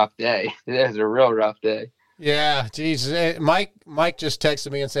was a rough day. Today was a real rough day. Yeah. Geez. Mike just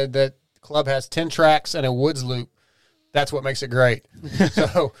texted me and said that the club has 10 tracks and a woods loop. That's what makes it great.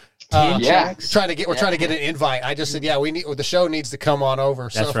 So we're trying to get an invite. I just said, the show needs to come on over.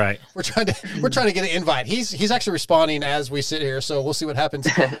 So that's right. We're trying to get an invite. He's actually responding as we sit here, so we'll see what happens.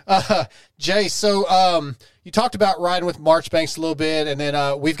 Jay, so you talked about riding with Marchbanks a little bit, and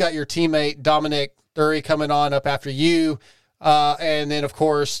then we've got your teammate Dominic Thury coming on up after you, and then of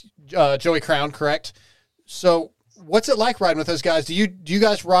course Joey Crown, correct? So what's it like riding with those guys? Do you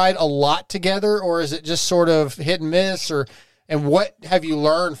guys ride a lot together, or is it just sort of hit and miss? And what have you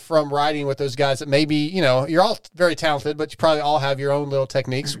learned from riding with those guys that maybe, you're all very talented, but you probably all have your own little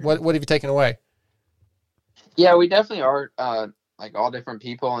techniques. What have you taken away? Yeah, we definitely are like all different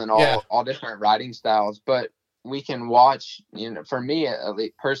people and all different riding styles, but we can watch, for me, at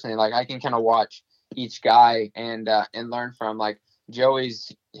least personally, like I can kind of watch each guy and learn from, like, Joey's,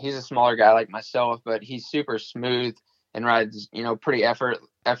 he's a smaller guy like myself, but he's super smooth and rides, pretty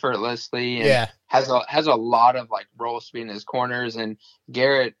effortlessly, and has a lot of like roll speed in his corners. And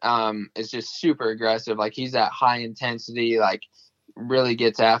Garrett is just super aggressive. Like he's that high intensity, like really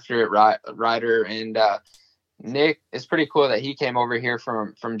gets after it rider. And Nick, it's pretty cool that he came over here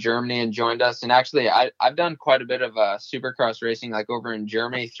from Germany and joined us. And actually I've done quite a bit of Supercross racing like over in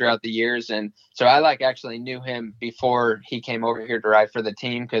Germany throughout the years, and so I like actually knew him before he came over here to ride for the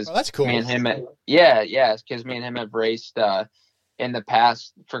team, because that's cool. Me and him because me and him have raced in the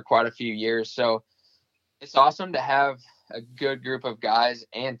past for quite a few years. So it's awesome to have a good group of guys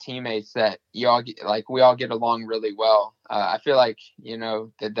and teammates that we all get along really well. I feel like,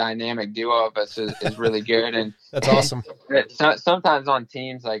 the dynamic duo of us is really good. And that's awesome. Sometimes on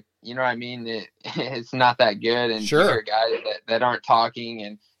teams, like, you know what I mean? It's not that good. And sure, you hear guys that aren't talking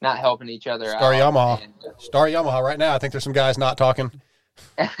and not helping each other Star out. Star Yamaha right now. I think there's some guys not talking.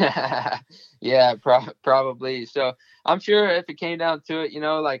 Yeah, probably. So I'm sure if it came down to it,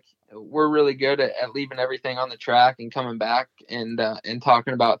 like, we're really good at leaving everything on the track and coming back and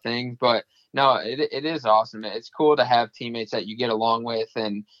talking about things. But no, it is awesome. It's cool to have teammates that you get along with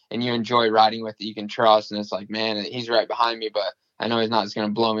and you enjoy riding with, that you can trust. And it's like, man, he's right behind me, but I know he's not just going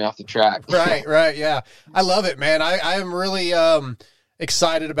to blow me off the track. Right. Yeah. I love it, man. I am really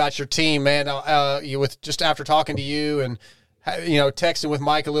excited about your team, man. With just after talking to you and, texting with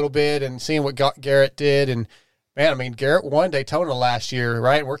Mike a little bit and seeing what Garrett did. And man, I mean, Garrett won Daytona last year,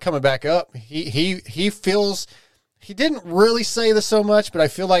 right? We're coming back up. He feels, he didn't really say this so much, but I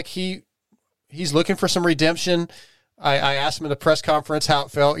feel like he's looking for some redemption. I asked him in the press conference how it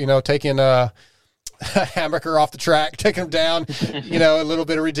felt, taking Hammaker off the track, taking him down, a little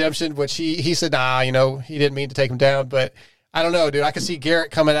bit of redemption, which he said, nah, he didn't mean to take him down. But I don't know, dude. I could see Garrett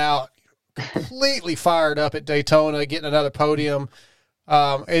coming out completely fired up at Daytona, getting another podium.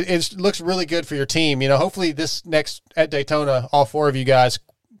 It looks really good for your team. Hopefully this next at Daytona, all 4 of you guys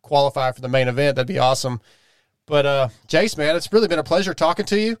qualify for the main event. That'd be awesome. But Jace, man, it's really been a pleasure talking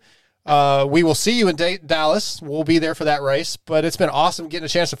to you. We will see you in Dallas. We'll be there for that race. But it's been awesome getting a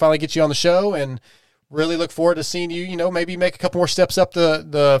chance to finally get you on the show, and really look forward to seeing you. Maybe make a couple more steps up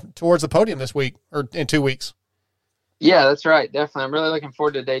the towards the podium this week or in 2 weeks. Yeah, that's right. Definitely, I'm really looking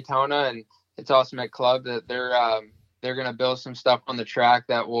forward to Daytona, and it's awesome at Club that they're going to build some stuff on the track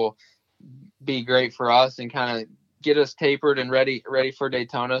that will be great for us and kind of get us tapered and ready for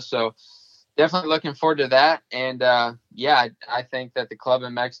Daytona. So definitely looking forward to that. And I think that the Club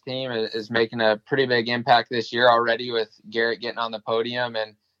MX team is making a pretty big impact this year already, with Garrett getting on the podium,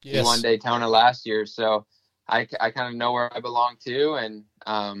 and he won Daytona last year. So I kind of know where I belong to, and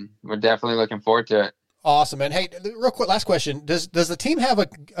we're definitely looking forward to it. Awesome, man. Hey, real quick, last question. Does the team have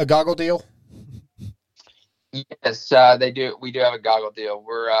a goggle deal? Yes, they do. We do have a goggle deal.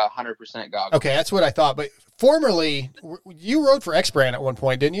 We're 100% goggle. Okay, that's what I thought. But formerly, you rode for X-Brand at one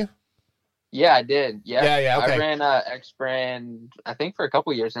point, didn't you? Yeah, I did. Yeah. Okay. I ran X-Brand, I think, for a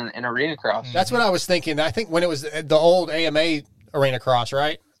couple of years in Arena Cross. That's what I was thinking. I think when it was the old AMA Arena Cross,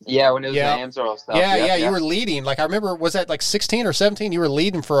 right? Yeah, when it was the Amsoil stuff. Yeah, you were leading. Like, I remember, was that like 16 or 17? You were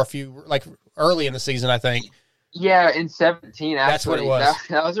leading for a few, like early in the season, I think. Yeah, in 17, actually. That's what it was.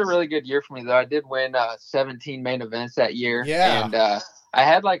 That was a really good year for me, though. I did win 17 main events that year. Yeah. And I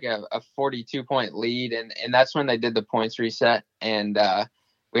had like a 42-point lead, and that's when they did the points reset. And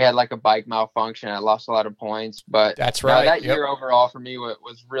we had like a bike malfunction. I lost a lot of points. But that's right. That year overall for me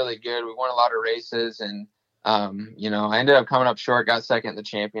was really good. We won a lot of races, and, I ended up coming up short, got second in the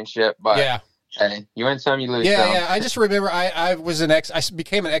championship. But hey, you win some, you lose some. Yeah. I just remember I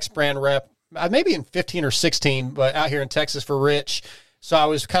became an X-Brand rep. Maybe in 15 or 16, but out here in Texas for Rich. So I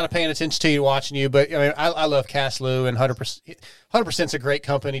was kind of paying attention to you, watching you. But, I mean, I love Cass Lou, and 100% is a great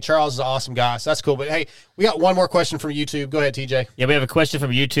company. Charles is an awesome guy, so that's cool. But, hey, we got one more question from YouTube. Go ahead, TJ. Yeah, we have a question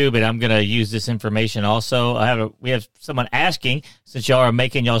from YouTube, and I'm going to use this information also. We have someone asking, since y'all are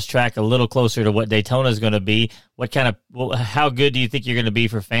making y'all's track a little closer to what Daytona is going to be, how good do you think you're going to be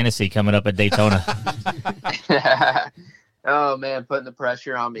for fantasy coming up at Daytona? Oh man, putting the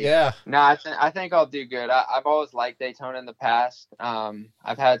pressure on me. Yeah. No, I think I'll do good. I've always liked Daytona in the past.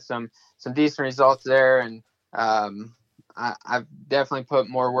 I've had some decent results there, and I've definitely put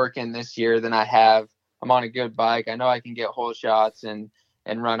more work in this year than I have. I'm on a good bike. I know I can get hole shots and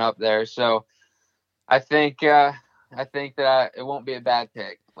run up there. So I think that it won't be a bad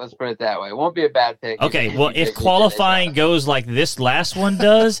pick. Let's put it that way. It won't be a bad pick. Okay, well, if qualifying goes like this last one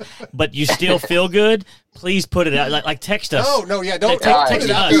does, but you still feel good, please put it out. Like text us. Oh, no, yeah. Don't text it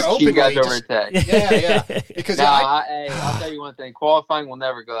out there openly. You guys over text. Yeah. Because I'll tell you one thing. Qualifying will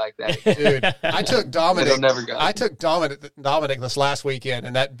never go like that. Dude, I took Dominic. It'll never go. I took Dominic this last weekend,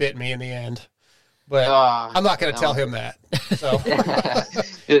 and that bit me in the end. But I'm not going to tell him that. So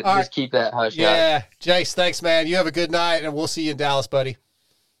just keep that hush. Yeah. Jace, thanks, man. You have a good night, and we'll see you in Dallas, buddy.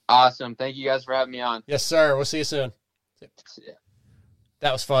 Awesome. Thank you guys for having me on. Yes, sir. We'll see you soon. Yeah.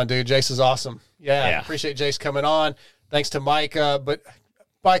 That was fun, dude. Jace is awesome. Yeah. Appreciate Jace coming on. Thanks to Mike. But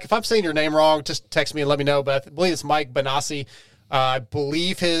Mike, if I'm saying your name wrong, just text me and let me know. But I believe it's Mike Benassi. I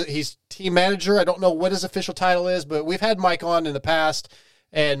believe he's team manager. I don't know what his official title is, but we've had Mike on in the past,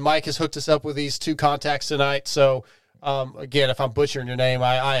 and Mike has hooked us up with these 2 contacts tonight. So, again, if I'm butchering your name,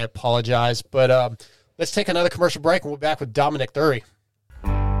 I apologize. But let's take another commercial break, and we'll be back with Dominic Thury.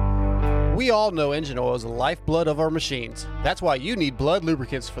 We all know engine oil is the lifeblood of our machines. That's why you need Blood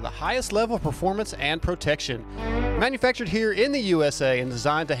lubricants for the highest level of performance and protection. Manufactured here in the USA and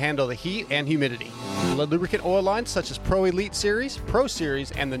designed to handle the heat and humidity. Blood lubricant oil lines such as Pro Elite Series, Pro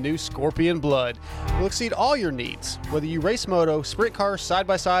Series, and the new Scorpion Blood will exceed all your needs. Whether you race moto, sprint cars,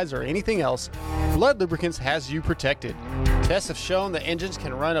 side-by-sides, or anything else, Blood Lubricants has you protected. Tests have shown that engines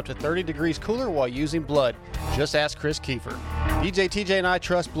can run up to 30 degrees cooler while using Blood. Just ask Chris Kiefer. DJ, TJ, and I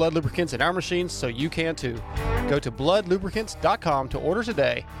trust Blood Lubricants in our machines, so you can too. Go to bloodlubricants.com to order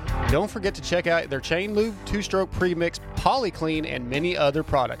today. Don't forget to check out their Chain Lube, 2-Stroke Premix, Polyclean, and many other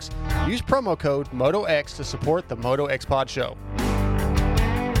products. Use promo code MotoX to support the Moto X Pod Show.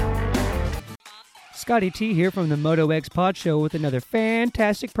 Scotty T here from the Moto X Pod Show with another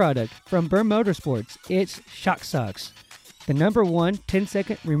fantastic product from Burr Motorsports. It's Shock Socks, the #1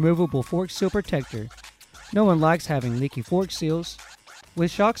 10-second removable fork seal protector. No one likes having leaky fork seals. With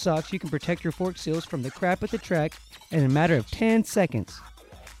Shock Socks, you can protect your fork seals from the crap at the track in a matter of 10 seconds.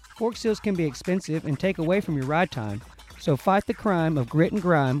 Fork seals can be expensive and take away from your ride time, so fight the crime of grit and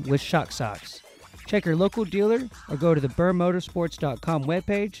grime with Shock Socks. Check your local dealer or go to the BurrMotorsports.com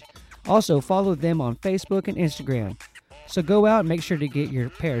webpage. Also, follow them on Facebook and Instagram. So go out and make sure to get your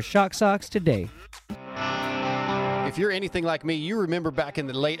pair of shock socks today. If you're anything like me, you remember back in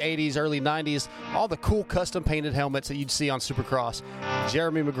the late 80s, early 90s, all the cool custom painted helmets that you'd see on Supercross.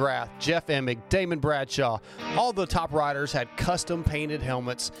 Jeremy McGrath, Jeff Emig, Damon Bradshaw, all the top riders had custom painted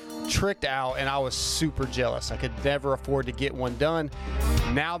helmets tricked out, and I was super jealous. I could never afford to get one done.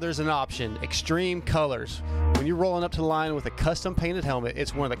 Now there's an option, Extreme Colors. When you're rolling up to the line with a custom painted helmet,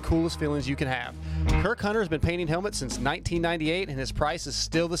 it's one of the coolest feelings you can have. Kirk Hunter has been painting helmets since 1998, and his price is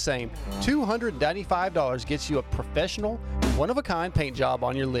still the same. $295 gets you a professional, one-of-a-kind paint job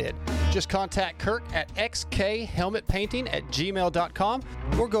on your lid. Just contact Kirk at xkhelmetpainting@gmail.com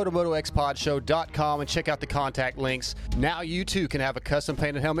or go to motoxpodshow.com and check out the contact links. Now you too can have a custom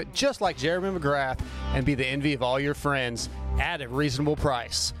painted helmet just like Jeremy McGrath and be the envy of all your friends at a reasonable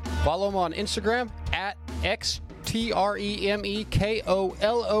price. Follow him on Instagram at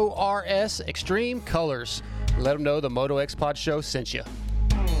XTREMEKOLORS Extreme Colors. Let them know the Moto X Pod Show sent you.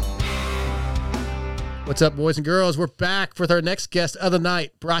 What's up, boys and girls? We're back with our next guest of the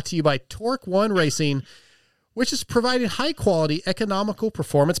night, brought to you by Torque One Racing, which is providing high-quality, economical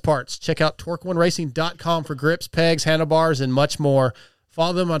performance parts. Check out torque1racing.com for grips, pegs, handlebars, and much more.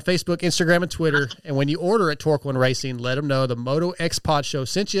 Follow them on Facebook, Instagram, and Twitter. And when you order at Torque One Racing, let them know the Moto X Pod Show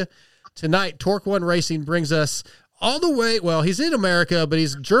sent you. Tonight, Torque One Racing brings us all the way, well, he's in America, but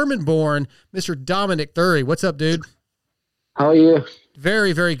he's German-born, Mr. Dominic Thury. What's up, dude? How are you?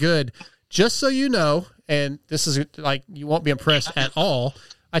 Very, very good. Just so you know, and this is like, you won't be impressed at all,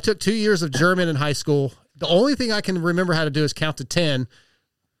 I took 2 years of German in high school. The only thing I can remember how to do is count to 10,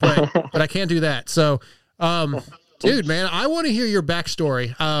 but I can't do that. So, dude, man, I want to hear your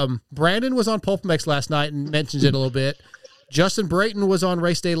backstory. Brandon was on PulpMX last night and mentioned it a little bit. Justin Brayton was on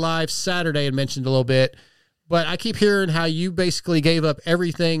Race Day Live Saturday and mentioned a little bit. But I keep hearing how you basically gave up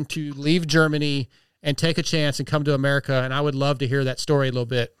everything to leave Germany and take a chance and come to America, and I would love to hear that story a little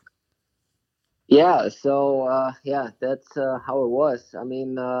bit. Yeah, so that's how it was. I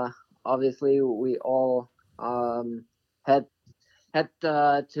mean, obviously we all had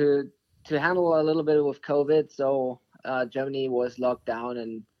to handle a little bit with COVID. So Germany was locked down,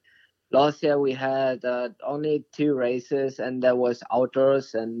 and last year we had only 2 races, and that was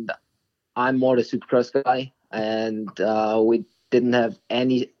outdoors. And I'm more the Supercross guy, and we didn't have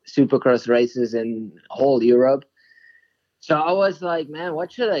any Supercross races in whole Europe. So I was like, man,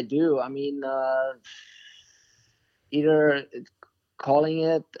 what should I do? I mean, either calling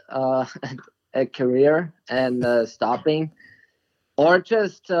it a career and stopping, or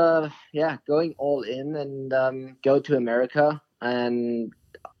just going all in and go to America. And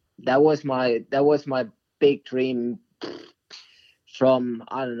that was my big dream from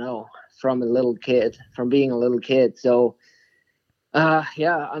being a little kid. So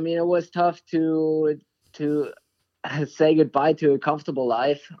I mean, it was tough to say goodbye to a comfortable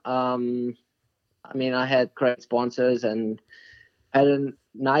life. I mean, I had great sponsors and had a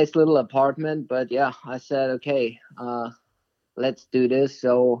nice little apartment, but yeah, I said, okay, let's do this.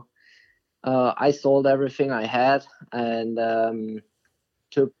 So I sold everything I had and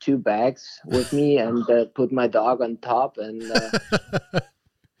took 2 bags with me and put my dog on top. And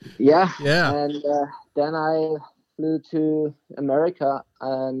and then I flew to America,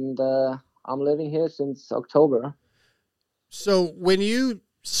 and I'm living here since October. So when you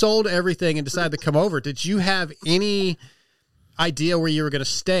sold everything and decided to come over, did you have any idea where you were going to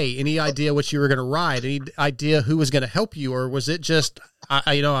stay? Any idea what you were going to ride? Any idea who was going to help you? Or was it just,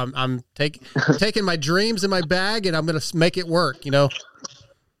 I'm taking my dreams in my bag and I'm going to make it work, you know?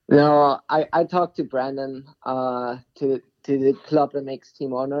 No, I talked to Brandon, to the Club MX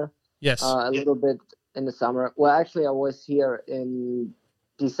team owner. Yes. A little bit in the summer. Well, actually, I was here in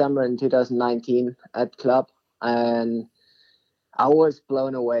December in 2019 at Club, and I was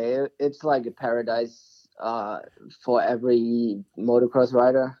blown away. It's like a paradise for every motocross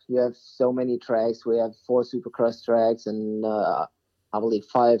rider. You have so many tracks. We have 4 supercross tracks and I believe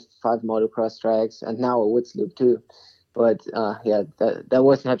 5 motocross tracks, and now a woods loop too. But that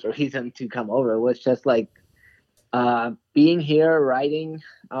was not the reason to come over. It was just like being here, riding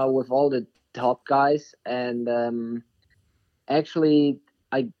with all the top guys, and actually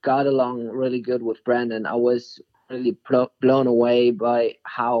I got along really good with Brandon. I was really blown away by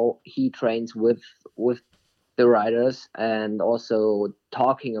how he trains with the riders, and also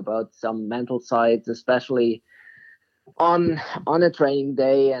talking about some mental sides, especially on a training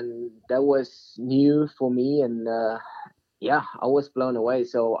day, and that was new for me. And I was blown away.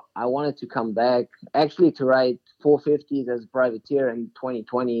 So I wanted to come back actually to ride 450s as a privateer in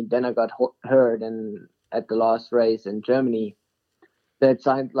 2020. Then I got hurt, and at the last race in Germany, that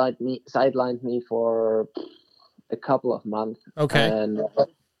sidelined me for a couple of months. Okay. And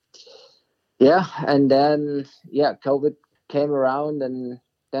and then COVID came around, and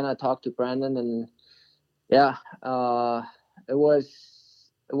then I talked to Brandon, and it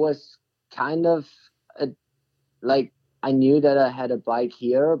was kind of like I knew that I had a bike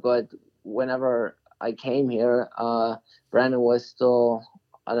here, but whenever I came here, Brandon was still,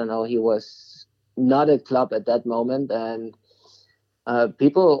 I don't know, he was not at club at that moment, and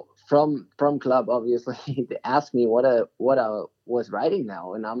people from club obviously they asked me what I was riding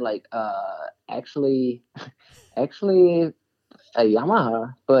now, and I'm like, actually a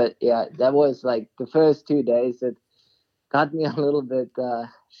Yamaha. But yeah, that was like the first 2 days. It got me a little bit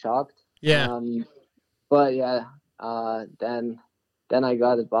shocked. Yeah. But yeah, then I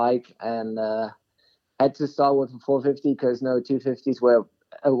got a bike and had to start with a 450 because no 250s were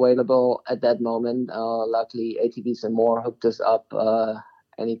available at that moment. Luckily, ATVs and more hooked us up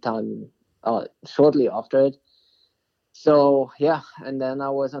anytime shortly after it. So yeah, and then I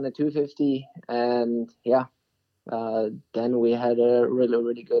was on a 250, and then we had a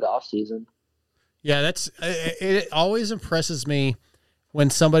really good off season. Yeah, it always impresses me when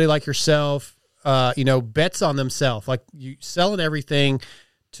somebody like yourself, bets on themselves, like you selling everything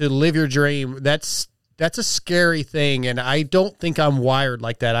to live your dream. That's a scary thing, and I don't think I'm wired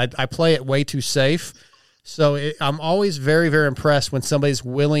like that. I play it way too safe. So I'm always very, very impressed when somebody's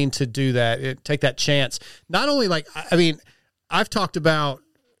willing to do that, take that chance. Not only I've talked about,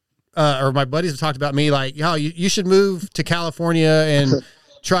 or my buddies have talked about me, like, you should move to California and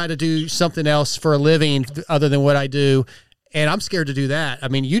try to do something else for a living other than what I do. And I'm scared to do that. I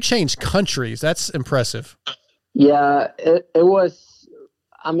mean, you changed countries. That's impressive. Yeah, it was,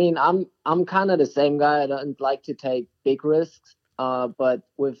 I mean, I'm kind of the same guy. I don't like to take big risks. But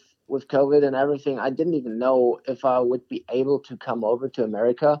with COVID and everything, I didn't even know if I would be able to come over to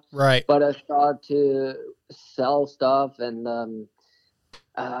America. Right. But I started to sell stuff and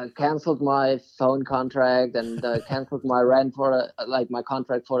canceled my phone contract and canceled my rent for my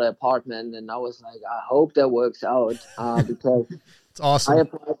contract for the apartment. And I was like, I hope that works out because it's awesome.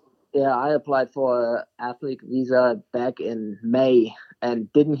 I applied for an athlete visa back in May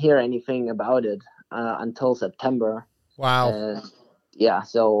and didn't hear anything about it until September. Wow.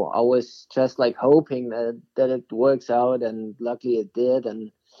 So I was just like hoping that it works out, and luckily it did.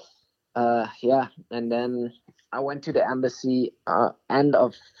 And and then I went to the embassy in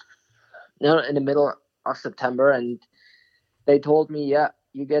the middle of September, and they told me,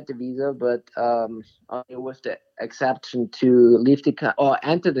 you get the visa, but with the exception to leave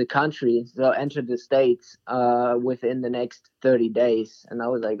enter the country, so enter the States within the next 30 days. And I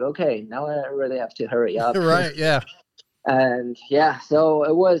was like, okay, now I really have to hurry up. Right, yeah. And so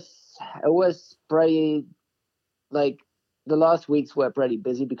it was pretty, like, the last weeks were pretty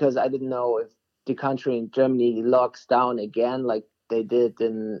busy because I didn't know if the country in Germany locks down again like they did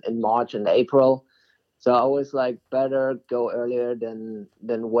in March and April. So I was like, better go earlier than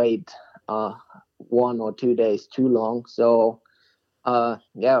wait 1 or 2 days too long. So I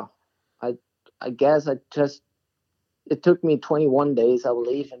guess it took me 21 days, I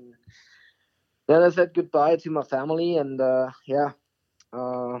believe, and then I said goodbye to my family, and it's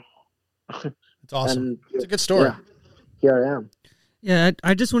awesome. It's a good story. Yeah, here I am. Yeah,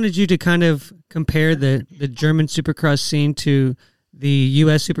 I just wanted you to kind of compare the German Supercross scene to the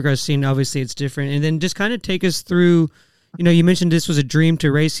U.S. Supercross scene. Obviously, it's different. And then just kind of take us through, you mentioned this was a dream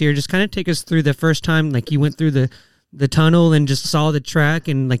to race here. Just kind of take us through the first time, like you went through the tunnel and just saw the track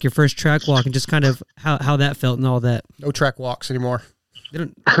and like your first track walk and just kind of how that felt and all that. No track walks anymore. They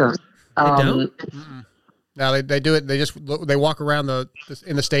don't? They don't? No, they do it. They walk around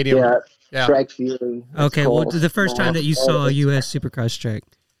in the stadium. Yeah. Track viewing. Okay, well, the first time that you saw a U.S. Supercross track.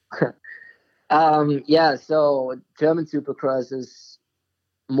 So German Supercross is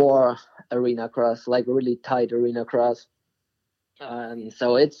more arena cross, like really tight arena cross.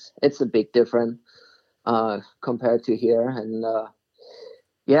 So it's a big difference compared to here. And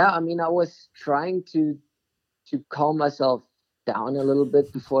I mean, I was trying to calm myself down a little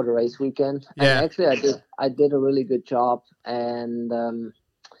bit before the race weekend. Yeah. And actually I did a really good job. And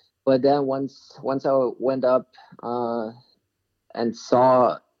but then once I went up and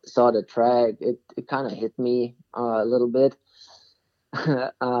saw the track, it kind of hit me a little bit.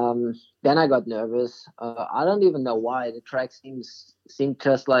 Then I got nervous. I don't even know why. The track seemed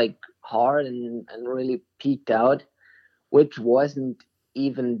just like hard and really peaked out, which wasn't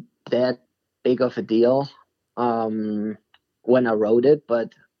even that big of a deal when I rode it,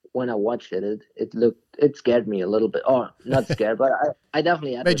 but when I watched it scared me a little bit. Or not scared, but I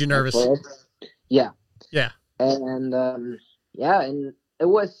definitely had made you nervous. Yeah. Yeah. And and it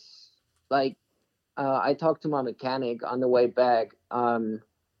was like, I talked to my mechanic on the way back from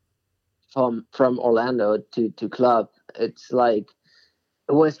Orlando to club. It's like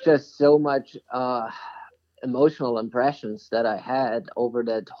it was just so much emotional impressions that I had over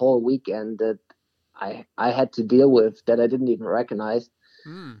that whole weekend that I had to deal with that I didn't even recognize.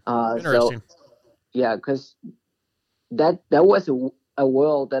 Interesting. So yeah, because that was a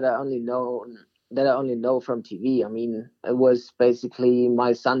world that I only know from TV. I mean, it was basically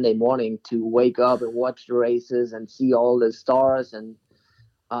my Sunday morning to wake up and watch the races and see all the stars and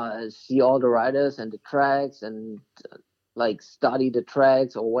see all the riders and the tracks and like study the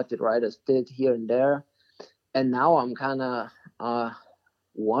tracks or what the riders did here and there. And now I'm kind of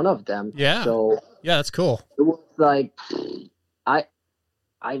one of them. Yeah. So yeah, that's cool. it was like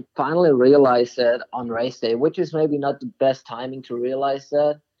I finally realized that on race day, which is maybe not the best timing to realize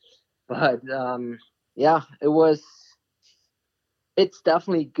that, but yeah, it's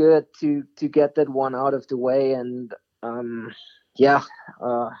definitely good to get that one out of the way. And yeah,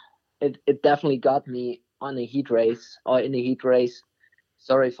 it definitely got me on a heat race or in a heat race.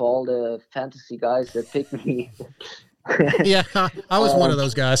 Sorry for all the fantasy guys that picked me. Yeah, I was one of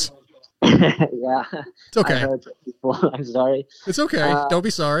those guys. Yeah, it's okay. I heard that before. I'm sorry. It's okay. Don't be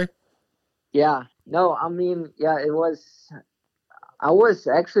sorry. Yeah, no, I mean, yeah, I was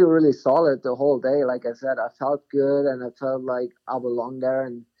actually really solid the whole day. Like I said, I felt good and I felt like I belonged there.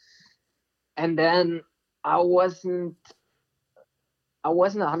 And then I wasn't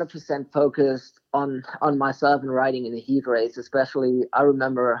 100% focused on myself and riding in the heat race. Especially, I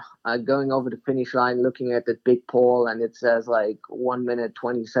remember going over the finish line, looking at the big pole, and it says like 1 minute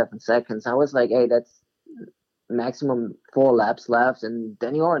 27 seconds. I was like, hey, that's maximum 4 laps left, and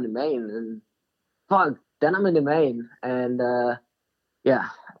then you're in the main, and fuck, then I'm in the main, and yeah,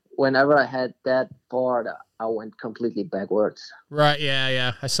 whenever I had that part, I went completely backwards. Right?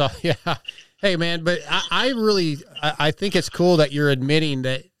 Yeah. I saw. Yeah. Hey, man, but I think it's cool that you're admitting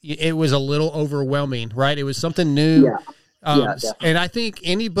that it was a little overwhelming, right? It was something new. Yeah. And I think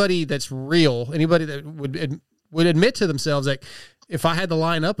anybody that's real, anybody that would admit to themselves that if I had to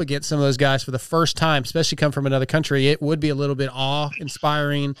line up against some of those guys for the first time, especially come from another country, it would be a little bit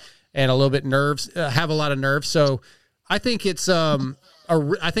awe-inspiring and a little bit have a lot of nerves. So I think it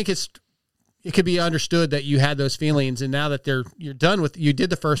could be understood that you had those feelings, and now that you're done with, you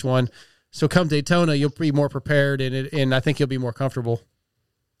did the first one. So come Daytona, you'll be more prepared, and I think you'll be more comfortable.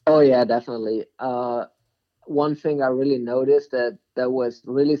 Oh yeah, definitely. One thing I really noticed that was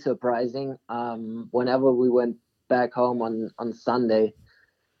really surprising. Whenever we went back home on Sunday,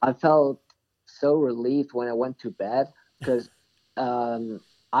 I felt so relieved when I went to bed because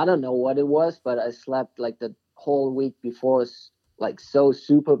I don't know what it was, but I slept like the whole week before, like so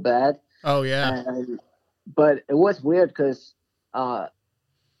super bad. Oh yeah. But it was weird because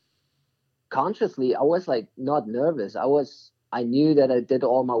consciously I was like not nervous. I knew that I did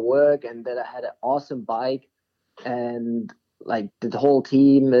all my work and that I had an awesome bike and like the whole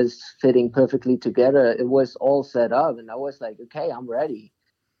team is fitting perfectly together. It was all set up and I was like, okay, I'm ready.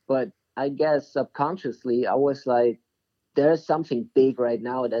 But I guess subconsciously I was like, there's something big right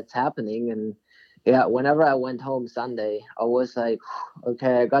now that's happening. And yeah, whenever I went home Sunday, I was like,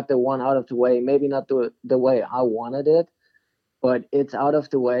 okay, I got the one out of the way. Maybe not the way I wanted it, but it's out of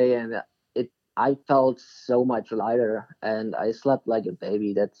the way. And I felt so much lighter and I slept like a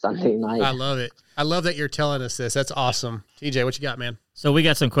baby that Sunday night. I love it. I love that you're telling us this. That's awesome. TJ, what you got, man? So we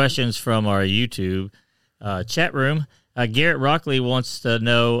got some questions from our YouTube chat room. Garrett Rockley wants to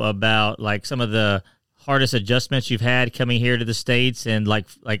know about like some of the hardest adjustments you've had coming here to the States and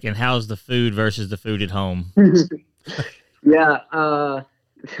and how's the food versus the food at home? Yeah.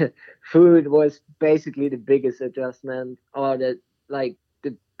 Food was basically the biggest adjustment or the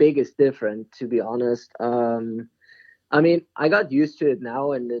biggest difference, to be honest. I mean, I got used to it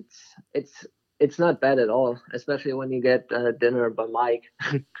now and it's not bad at all, especially when you get dinner by Mike.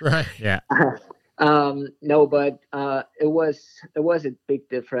 Right. Yeah. No, but it was a big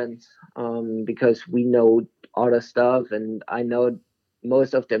difference because we know other stuff, and I know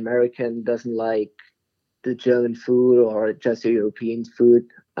most of the American doesn't like the German food or just the European food.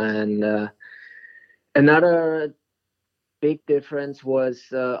 And another big difference was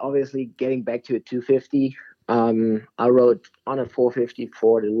obviously getting back to a 250. I rode on a 450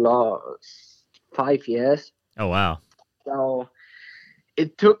 for the last 5 years. Oh wow! So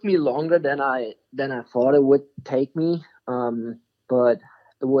it took me longer than I thought it would take me. But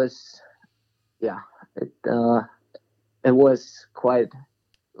it was, it was quite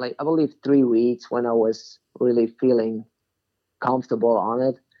like I believe 3 weeks when I was really feeling comfortable on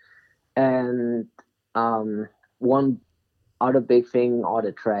it. And one other big thing are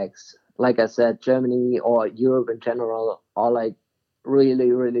the tracks. like I said, Germany or Europe in general are like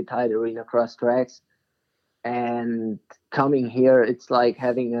really, really tight arena cross tracks. And coming here, it's like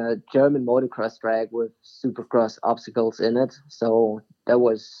having a German motocross track with supercross obstacles in it. So that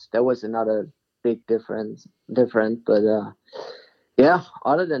was another big difference. But yeah,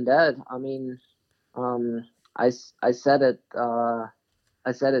 other than that, I mean, I said it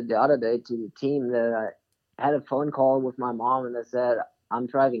the other day to the team that I had a phone call with my mom, and I said I'm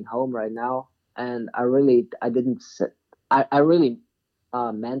driving home right now, and I really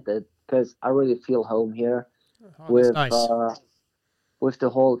meant it, because I really feel home here with nice. With the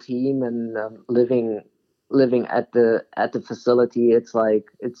whole team, and living at the facility. It's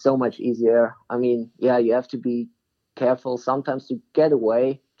like, it's so much easier. I mean, yeah, you have to be careful sometimes to get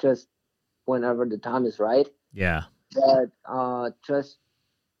away just whenever the time is right. Yeah. But just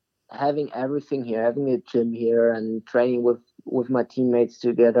having everything here, having a gym here, and training with my teammates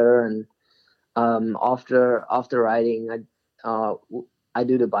together, and after riding, I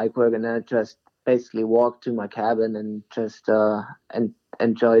do the bike work, and then I just basically walk to my cabin and just and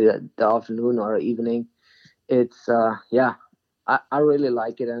enjoy the afternoon or evening. It's I really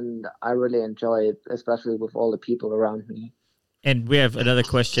like it, and I really enjoy it, especially with all the people around me. And we have another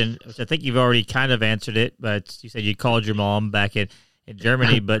question, which I think you've already kind of answered it, but you said you called your mom back in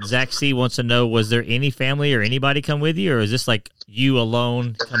Germany. But Zach C wants to know, was there any family or anybody come with you, or is this like you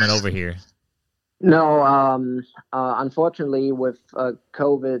alone coming over here? No, unfortunately, with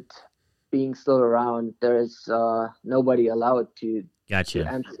COVID being still around, there is nobody allowed to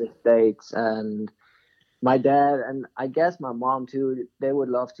enter the States. And my dad, and I guess my mom too, they would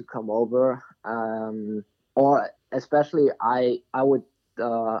love to come over. Or especially I would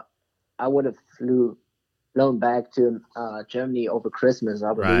have flown back to Germany over Christmas,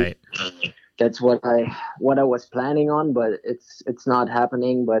 I believe. Right. That's what I was planning on, but it's not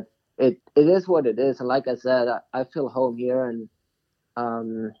happening. But it is what it is. And like I said, I feel home here, and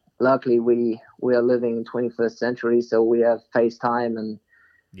luckily we are living in 21st century, so we have FaceTime, and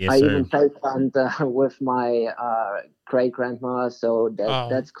yes, I sir. even FaceTimed with my great grandma, so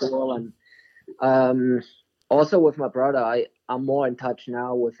that's cool. And also with my brother, I'm more in touch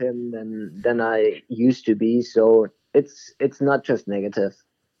now with him than I used to be. So it's not just negative.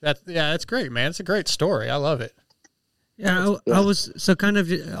 That's great, man. It's a great story. I love it. Yeah, I was so kind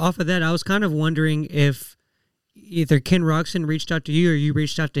of off of that. I was kind of wondering if either Ken Roczen reached out to you or you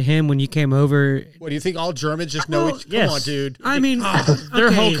reached out to him when you came over. What do you think? All Germans just know each? Yes. Come on, dude. I mean,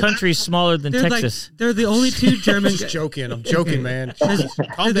 their whole country's smaller than they're Texas. Like, they're the only two German. Just joking. I'm joking, man.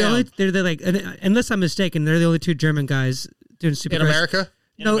 Calm down. They're like, unless I'm mistaken, they're the only two German guys doing Supercross In America.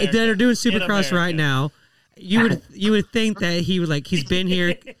 No, they're doing Supercross right now. You would think that he would, like, he's been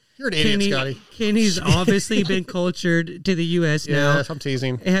here. You're an idiot, Scotty. Kenny's obviously been cultured to the U.S. now. Yes, I'm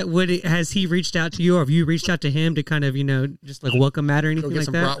teasing. Has he reached out to you, or have you reached out to him to kind of, just like welcome Matt or anything Go get like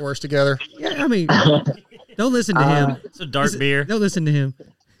some that? bratwurst together. Yeah, I mean, don't listen to him. It's a dark beer. Don't listen to him.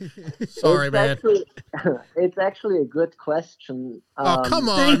 Sorry, man. It's actually a good question. Oh, come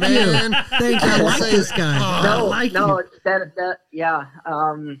on, man. Thank you. I like this guy. Yeah.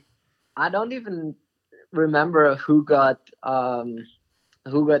 I don't even remember who got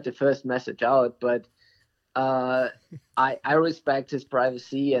the first message out, but I respect his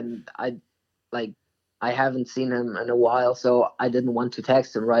privacy, and I haven't seen him in a while, so I didn't want to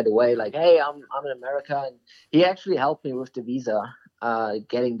text him right away like, hey, I'm in America. And he actually helped me with the visa,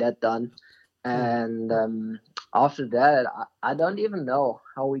 getting that done. And after that, I don't even know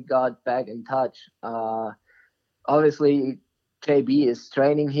how we got back in touch. Obviously JB is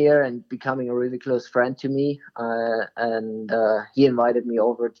training here and becoming a really close friend to me, and he invited me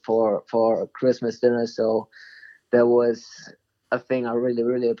over for a Christmas dinner, so that was a thing I really,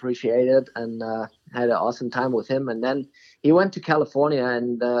 really appreciated, and had an awesome time with him. And then he went to California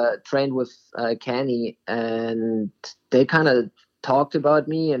and trained with Kenny, and they kind of talked about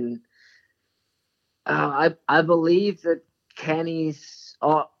me, and I believe that Kenny's,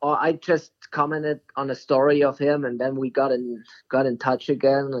 or I just commented on a story of him, and then we got in touch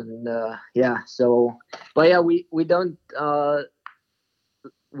again, and we don't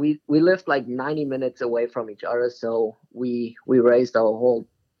we lived like 90 minutes away from each other, so we raised our whole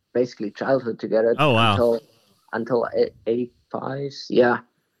basically childhood together. Oh wow. Until 85,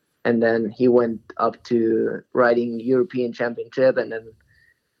 and then he went up to riding European Championship, and then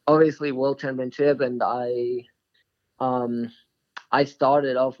obviously World Championship, and I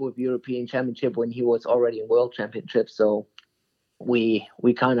started off with European Championship when he was already in World Championship, so we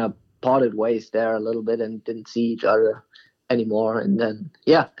kind of parted ways there a little bit and didn't see each other anymore. And then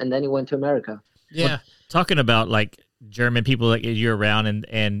he went to America. Yeah. Well, talking about like German people that you're around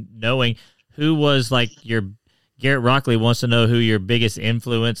and knowing who was like your Garrett Rockley wants to know who your biggest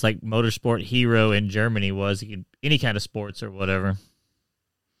influence, like motorsport hero in Germany was, any kind of sports or whatever.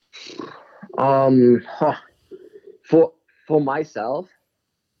 For myself,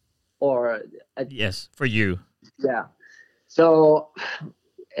 or yes, for you. Yeah. So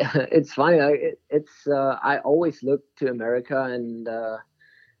it's funny. I always looked to America, and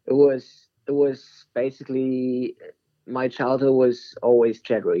it was basically my childhood was always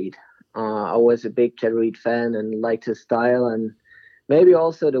Chad Reed. I was a big Chad Reed fan and liked his style, and maybe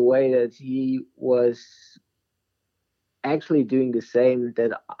also the way that he was actually doing the same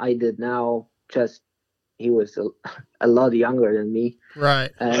that I did now, just he was a lot younger than me.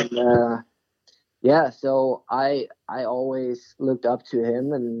 Right. And so I always looked up to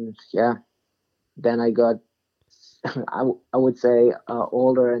him, and then I got I would say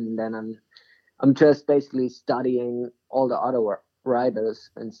older, and then I'm just basically studying all the other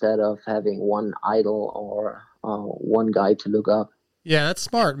riders instead of having one idol or one guy to look up. Yeah, that's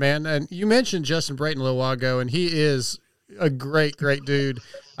smart, man. And you mentioned Justin Brayton a little while ago, and he is a great dude.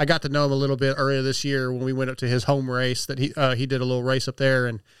 I got to know him a little bit earlier this year when we went up to his home race that he did a little race up there,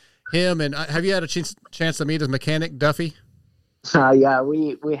 and him and have you had a chance to meet his mechanic Duffy? Yeah,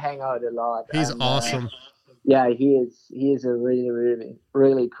 we hang out a lot. He's awesome. Yeah, he is a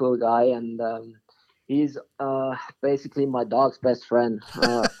really cool guy, and he's basically my dog's best friend.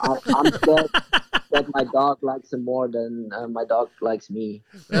 I'm scared that my dog likes him more than my dog likes me.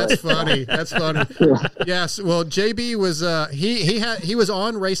 That's funny. That's funny. Yes. Well, JB was he was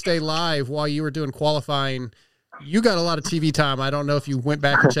on Race Day Live while you were doing qualifying. You got a lot of TV time. I don't know if you went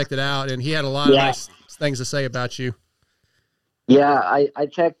back and checked it out, and he had a lot of nice things to say about you. Yeah, I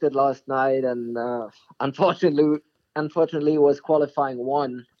checked it last night, and unfortunately it was qualifying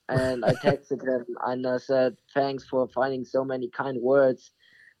 1, and I texted him and I said, thanks for finding so many kind words,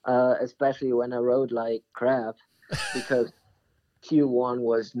 especially when I rode like crap, because Q1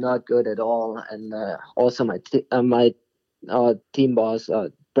 was not good at all, and also my team boss,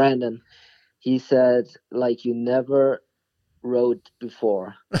 Brandon, he said, like, you never rode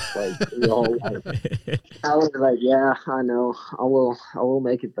before, like, you know, I was like, yeah, I know, I will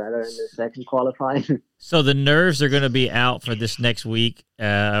make it better in the second qualifying. So the nerves are going to be out for this next week,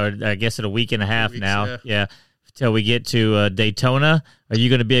 or I guess in a week and a half now. Yeah. Till we get to Daytona. Are you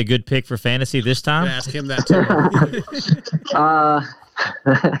going to be a good pick for fantasy this time? Ask him that too.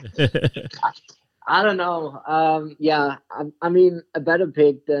 I don't know. I mean, a better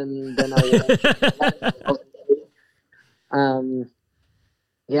pick than I was.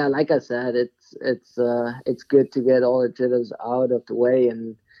 Like I said, it's good to get all the jitters out of the way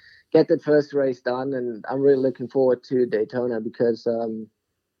and get the first race done. And I'm really looking forward to Daytona because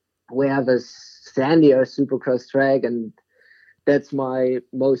we have a sandier Supercross track, and that's my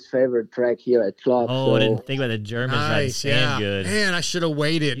most favorite track here at Club. Oh, I didn't think about the Germans riding sand good. Man, I should have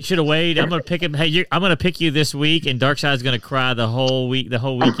waited. You should have waited. I'm going to pick him. Hey, I'm going to pick you this week, and Darkside's going to cry the whole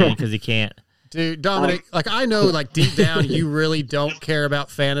weekend because he can't. Dude, Dominic, I know, deep down you really don't care about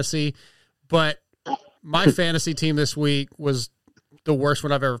fantasy, but my fantasy team this week was the worst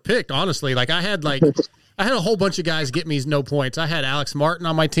one I've ever picked, honestly. I had a whole bunch of guys get me no points. I had Alex Martin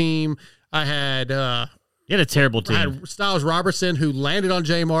on my team. I had you had a terrible team. I had Styles Robertson, who landed on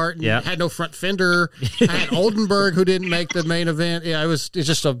Jay Martin. Yeah. Had no front fender. I had Oldenburg, who didn't make the main event. Yeah, it's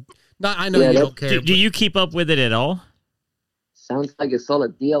just I know you don't care. Do you keep up with it at all? Sounds like a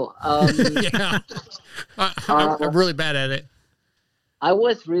solid deal. Yeah. I'm really bad at it. I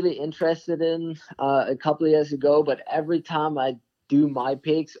was really interested in a couple of years ago, but every time I do my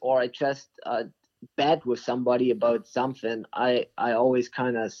picks or I just bet with somebody about something, I always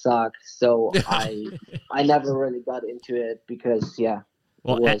kind of suck. So I never really got into it because,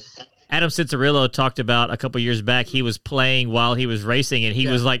 Adam Cincerillo talked about a couple years back, he was playing while he was racing, and he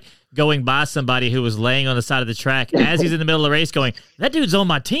was going by somebody who was laying on the side of the track as he's in the middle of the race going, that dude's on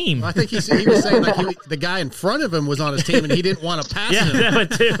my team. Well, I think he was saying the guy in front of him was on his team and he didn't want to pass him. Yeah,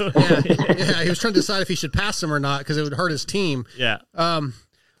 that too. Yeah, he was trying to decide if he should pass him or not because it would hurt his team. Yeah.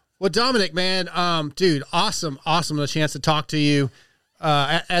 Well, Dominic, man, dude, awesome the chance to talk to you.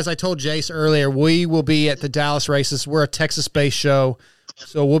 As I told Jace earlier, we will be at the Dallas races. We're a Texas-based show,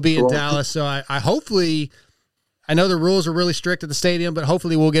 so we'll be in Dallas. So I hopefully, I know the rules are really strict at the stadium, but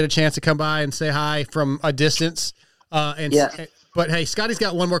hopefully we'll get a chance to come by and say hi from a distance. But hey, Scotty's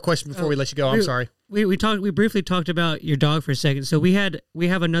got one more question before we let you go. I'm sorry. We briefly talked about your dog for a second. So we have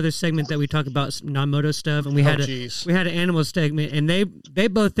another segment that we talk about non-moto stuff, and we had an animal segment, and they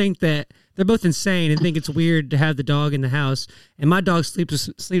both think that they're both insane and think it's weird to have the dog in the house. And my dog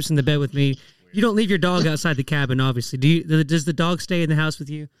sleeps in the bed with me, You don't leave your dog outside the cabin, obviously. Does the dog stay in the house with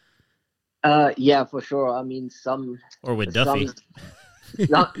you? Yeah, for sure. I mean, or with Duffy.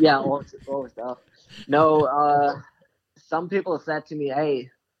 Or stuff. No, some people said to me, "Hey,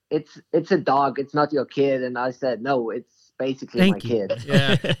 it's a dog. It's not your kid," and I said, "No, it's basically my kid."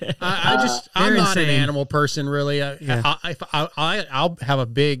 Yeah, I'm not an animal person, really. I'll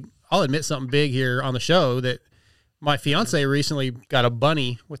admit something big here on the show that my fiance recently got a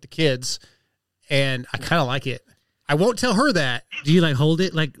bunny with the kids, and I kind of like it. I won't tell her that. Do you hold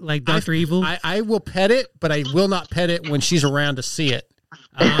it like Dr. Evil? I will pet it, but I will not pet it when she's around to see it.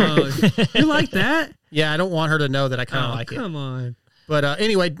 Oh, you like that? Yeah, I don't want her to know that I kind of like it. Come on. But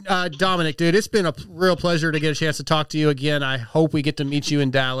anyway, Dominic, dude, it's been a real pleasure to get a chance to talk to you again. I hope we get to meet you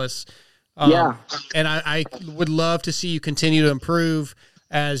in Dallas. Yeah. And I would love to see you continue to improve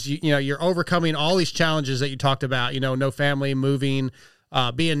as you're overcoming all these challenges that you talked about. No family, moving,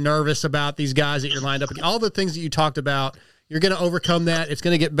 being nervous about these guys that you're lined up. All the things that you talked about, you're going to overcome that. It's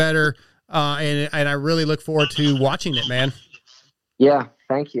going to get better. And I really look forward to watching it, man. Yeah,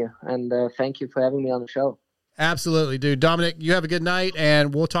 thank you. And thank you for having me on the show. Absolutely, dude. Dominic, you have a good night,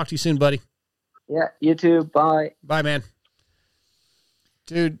 and we'll talk to you soon, buddy. Yeah, you too. Bye. Bye, man.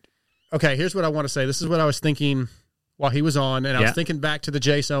 Dude, okay, here's what I want to say. This is what I was thinking while he was on, and I was thinking back to the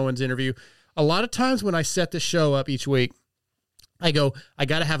Jace Owens interview. A lot of times when I set this show up each week, I go, I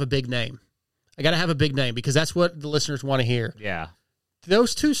got to have a big name. I got to have a big name because that's what the listeners want to hear. Yeah.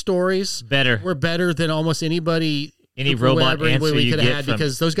 Those two stories were better than almost any robot answer we could have had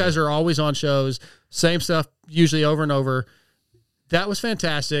because those guys are always on shows, same stuff usually over and over. That was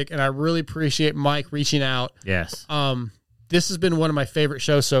fantastic, and I really appreciate Mike reaching out. Yes. This has been one of my favorite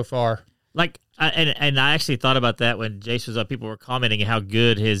shows so far. And I actually thought about that when Jace was up. People were commenting how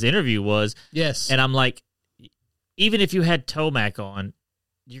good his interview was. Yes. And I'm like, even if you had Tomac on,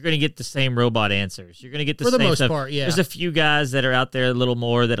 you're going to get the same robot answers. You're going to get the same stuff. For the most part, yeah. There's a few guys that are out there a little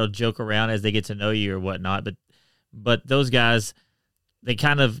more that'll joke around as they get to know you or whatnot, but those guys, they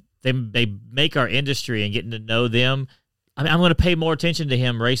make our industry and getting to know them. I mean, I'm going to pay more attention to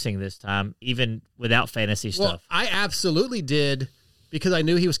him racing this time, even without fantasy stuff. I absolutely did because I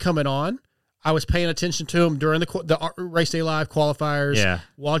knew he was coming on. I was paying attention to him during the Race Day Live qualifiers. Yeah.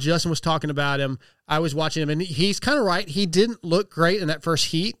 While Justin was talking about him, I was watching him, and he's kind of right. He didn't look great in that first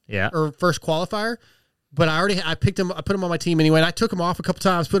heat or first qualifier, but I picked him. I put him on my team anyway, and I took him off a couple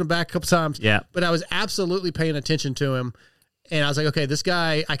times, put him back a couple times. Yeah. But I was absolutely paying attention to him, and I was like, okay, this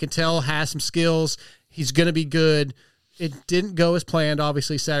guy I can tell has some skills. He's going to be good. It didn't go as planned,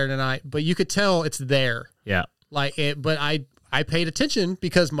 obviously, Saturday night, but you could tell it's there. Yeah. But I paid attention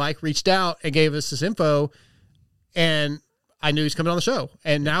because Mike reached out and gave us this info, and I knew he's coming on the show.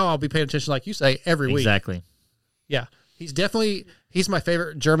 And now I'll be paying attention, like you say, every week. Exactly. Yeah. He's my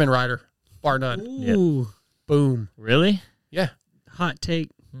favorite German rider, bar none. Ooh. Yep. Boom. Really? Yeah. Hot take.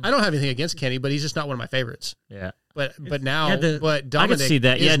 I don't have anything against Kenny, but he's just not one of my favorites. Yeah. But now, but Dominic, I can see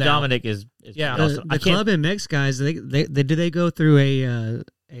that. Yeah, Dominic is awesome. The Club MX guys, do they go through a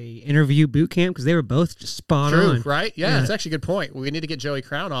interview boot camp because they were both just spot on, right? Yeah, it's actually a good point. We need to get Joey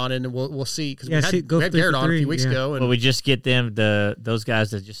Crown on, and we'll see because we had Garrett on a few weeks ago. And we just get those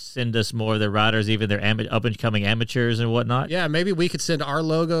guys to just send us more of their riders, even their up and coming amateurs and whatnot. Yeah, maybe we could send our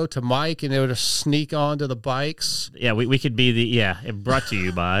logo to Mike, and it would just sneak onto the bikes. Yeah, we could be brought to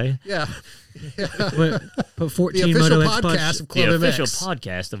you by But 14 the official Moto podcast of Club MX. The official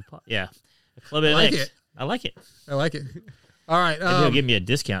podcast of Club MX. I like it. All right. Maybe he'll give me a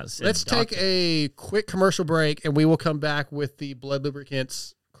discount. Let's take a quick commercial break, and we will come back with the Blood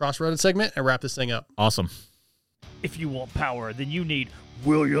Lubricants Crossroaded segment and wrap this thing up. Awesome. If you want power, then you need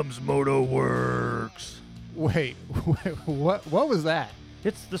Williams Moto Works. Wait, what was that?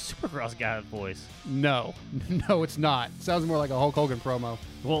 It's the Supercross guy's voice. No, it's not. Sounds more like a Hulk Hogan promo.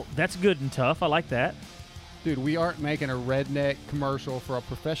 Well, that's good and tough. I like that. Dude, we aren't making a redneck commercial for a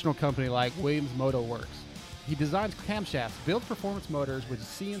professional company like Williams Moto Works. He designs camshafts, builds performance motors with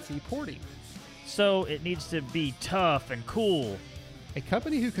CNC porting. So it needs to be tough and cool. A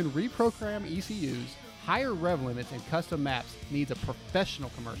company who can reprogram ECUs, higher rev limits, and custom maps needs a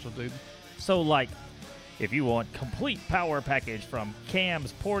professional commercial, dude. So, if you want complete power package from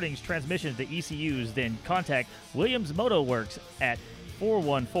cams, portings, transmissions to ECUs, then contact Williams Moto Works at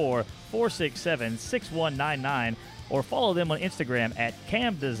 414-467-6199 or follow them on Instagram at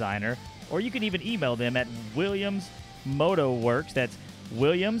camdesigner, or you can even email them at Williams Moto Works. That's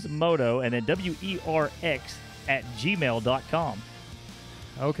Williams Moto and then WERX at gmail.com.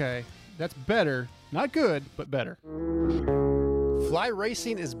 Okay, that's better. Not good, but better. Fly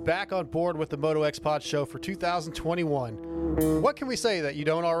Racing is back on board with the Moto X Pod show for 2021. What can we say that you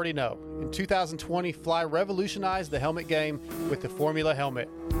don't already know? In 2020, Fly revolutionized the helmet game with the Formula helmet.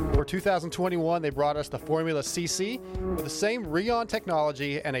 For 2021, they brought us the Formula CC with the same Rheon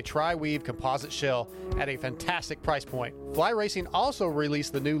technology and a tri-weave composite shell at a fantastic price point. Fly Racing also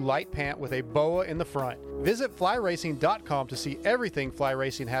released the new light pant with a boa in the front. Visit flyracing.com to see everything Fly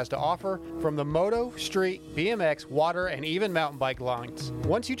Racing has to offer from the moto, street, BMX, water, and even mountain bike lines.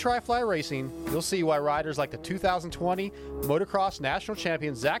 Once you try Fly Racing, you'll see why riders like the 2020 motocross national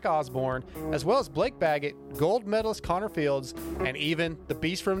champion Zach Osborne, as well as Blake Baggett, gold medalist Connor Fields, and even the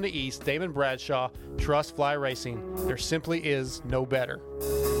beast from the East, Damon Bradshaw, trust Fly Racing. There simply is no better.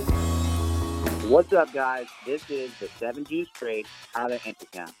 What's up, guys? This is the 7 Juice Trade out of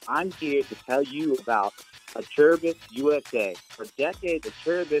Intercom. I'm here to tell you about Acerbis USA. For decades,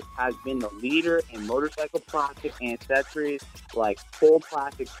 Acerbis has been the leader in motorcycle plastic and accessories like full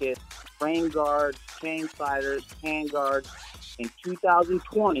plastic kits, frame guards, chain sliders, hand guards. In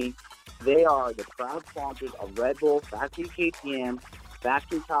 2020, they are the proud sponsors of Red Bull, Factory KTM,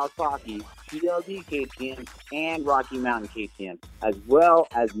 Factory Kawasaki, PLD KTM, and Rocky Mountain KTM, as well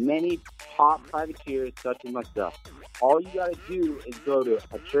as many top privateers such as myself. All you got to do is go to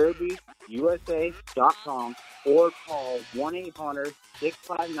AcerbisUSA.com or call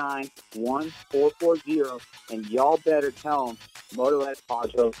 1-800-659-1440, and y'all better tell them Moto X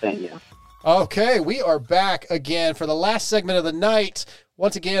Pod Show sent you. Okay, we are back again for the last segment of the night.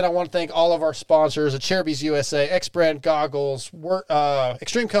 Once again, I want to thank all of our sponsors, Acerbis USA, X-Brand Goggles,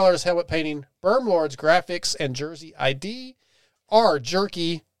 Extreme Colors, Helmet Painting, Berm Lords Graphics, and Jersey ID, R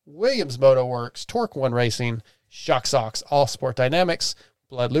Jerky, Williams Moto Works, Torque One Racing, Shock Socks, All Sport Dynamics,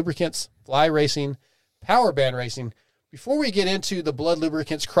 Blood Lubricants, Fly Racing, Power Band Racing. Before we get into the Blood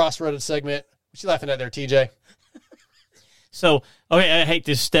Lubricants cross-roaded segment, what you laughing at there, TJ? So, okay, I hate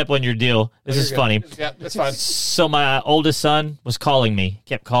to step on your deal. This is funny. Yeah, that's fine. So my oldest son was calling me,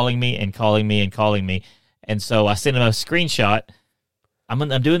 kept calling me and calling me and calling me. And so I sent him a screenshot. I'm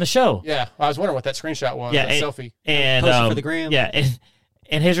doing the show. Yeah, I was wondering what that screenshot was, yeah, that selfie. And Post it for the gram. Yeah,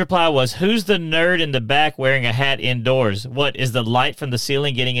 and his reply was, "Who's the nerd in the back wearing a hat indoors? What, is the light from the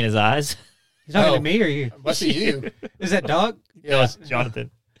ceiling getting in his eyes?" He's talking to me or you? Must be you. Is that dog? Yeah, no, it's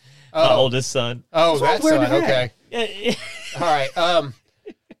Jonathan, my oldest son. Oh, that son, okay. Yeah. All right.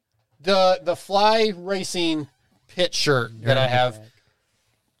 The Fly Racing pit shirt that I have,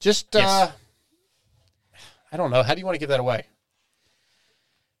 just Yes. I don't know. How do you want to give that away?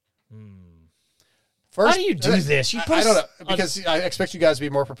 How do you do this? You put I don't know, us because I expect you guys to be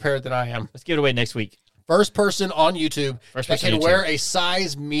more prepared than I am. Let's give it away next week. First person on YouTube that can wear a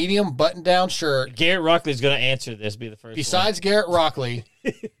size medium button-down shirt. Garrett Rockley's going to answer this. Be the first. Besides Garrett Rockley,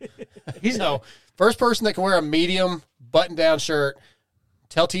 first person that can wear a medium button-down shirt.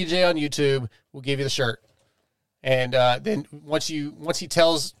 Tell TJ on YouTube. We'll give you the shirt. And then once he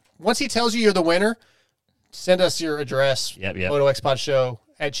tells you you're the winner, send us your address. Yep.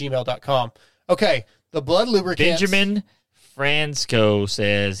 MotoXPodShow@gmail.com. Okay, the Blood Lubricants. Benjamin Francisco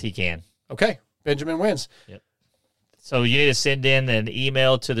says he can. Okay, Benjamin wins. Yep. So you need to send in an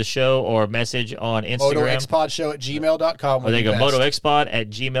email to the show or a message on Instagram. MotoXPodShow@gmail.com. Or they go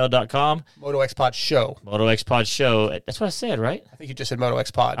MotoXpod@gmail.com. MotoXPodShow. MotoXPodShow. That's what I said, right? I think you just said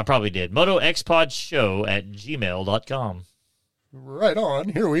MotoXPod. I probably did. MotoXPodShow@gmail.com. Right on.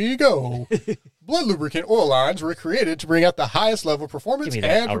 Here we go. Blood Lubricant oil lines were created to bring out the highest level of performance Give me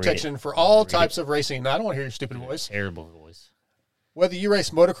that. and I'll read protection it. for all types of racing. Now, I don't want to hear your stupid voice. Terrible voice. Whether you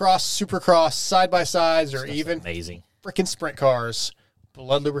race motocross, supercross, side-by-sides, or even amazing freaking sprint cars,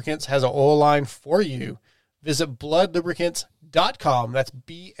 Blood Lubricants has an oil line for you. Visit bloodlubricants.com. That's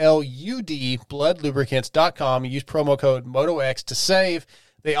BLUD, bloodlubricants.com. Use promo code MotoX to save.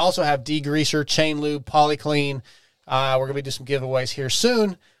 They also have degreaser, chain lube, polyclean. We're going to be doing some giveaways here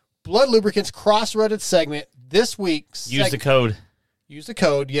soon. Blood Lubricants cross-roaded segment this week. Use the code. Use the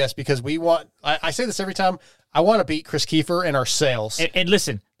code, yes, because we want, I say this every time, I want to beat Chris Kiefer in our sales. And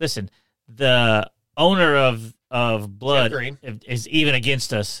listen, the owner of Blood Green is even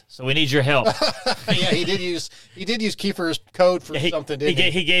against us, so we need your help. Yeah, he did use Kiefer's code for something, didn't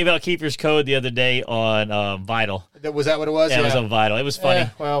he? He gave out Kiefer's code the other day on Vital. Was that what it was? Yeah, it was on Vital. It was funny.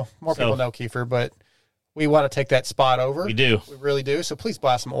 Well, more people know Kiefer, but we want to take that spot over. We do. We really do. So please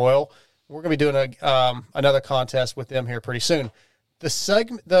buy some oil. We're going to be doing another contest with them here pretty soon.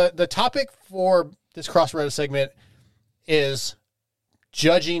 The topic for this crossroads segment is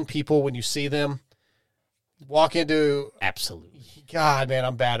judging people when you see them. Walk into... Absolutely. God, man,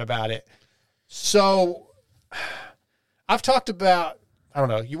 I'm bad about it. So I've talked about, I don't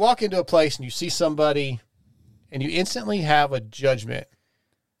know, you walk into a place and you see somebody and you instantly have a judgment.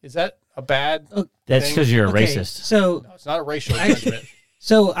 Is that a bad That's thing? because you're a racist. So No, it's not a racial judgment.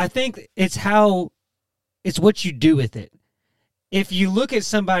 So I think it's what you do with it. If you look at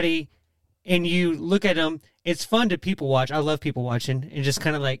somebody and you look at them, it's fun to people watch. I love people watching and just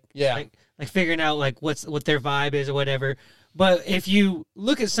kind of like figuring out like what their vibe is or whatever. But if you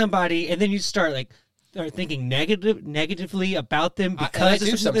look at somebody and then you start thinking negatively about them because I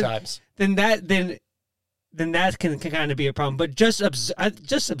do sometimes, then that can kind of be a problem. But just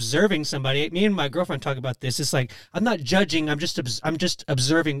observing somebody, me and my girlfriend talk about this. It's like I'm not judging. I'm just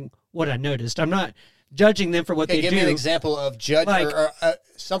observing what I noticed. I'm not judging them for what they do. Give me an example of or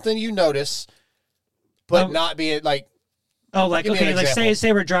something you notice, but not be like. Oh, like okay, like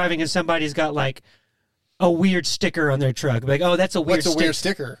say we're driving and somebody's got like a weird sticker on their truck. Like, oh, that's a weird. What's a weird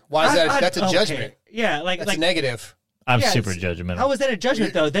sticker? Why is that? That's a judgment. Yeah, that's negative. I'm super judgmental. How is that a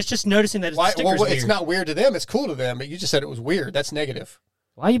judgment though? That's just noticing that the sticker's weird. It's not weird to them. It's cool to them. But you just said it was weird. That's negative.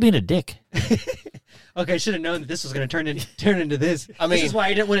 Why are you being a dick? Okay, I should have known that this was going to turn into this. I mean, this is why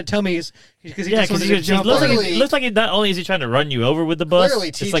he didn't want to tell me because he looks like not only is he trying to run you over with the bus, clearly,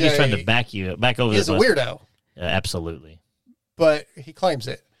 it's like he's trying to back over the bus. He's a weirdo. Yeah, absolutely. But he claims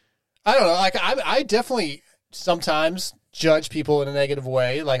it. I don't know. Like I definitely sometimes judge people in a negative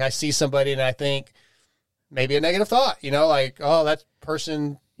way. Like I see somebody and I think maybe a negative thought. You know, like that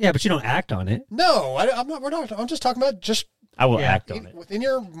person. Yeah, but you don't act on it. No, I'm not. We're not. I'm just talking about I will act on it within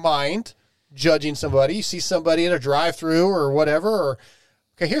your mind. Judging somebody, you see somebody at a drive-through or whatever. Or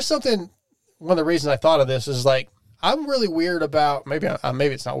okay, here's something. One of the reasons I thought of this is like I'm really weird about maybe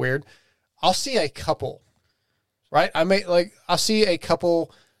it's not weird. I'll see a couple, right? I'll see a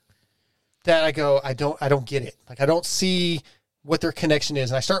couple that I go, I don't get it. Like I don't see what their connection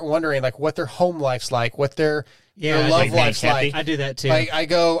is, and I start wondering like what their home life's like, what their love life's like. I do that too. Like I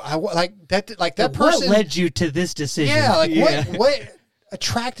go, that person. What led you to this decision? Yeah, what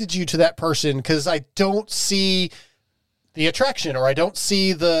attracted you to that person? Because I don't see the attraction, or I don't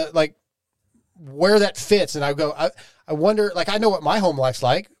see the where that fits, and I go, I wonder. Like I know what my home life's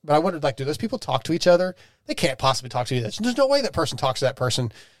like, but I wondered do those people talk to each other? They can't possibly talk to each other. There's no way that person talks to that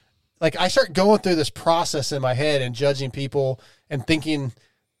person. Like I start going through this process in my head and judging people and thinking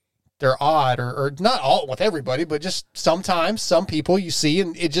they're odd or not all with everybody, but just sometimes some people you see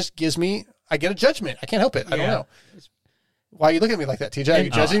and it just gives me, I get a judgment. I can't help it. I don't know. Why are you looking at me like that, TJ? Are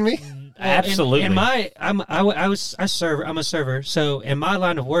you judging me? Absolutely. I'm a server. So in my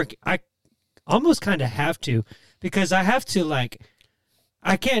line of work, I almost kind of have to, because I have to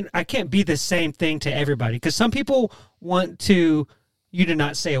I can't be the same thing to everybody. Because some people want you to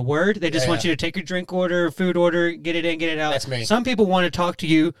not say a word. They just want you to take your drink order, food order, get it in, get it out. That's me. Some people want to talk to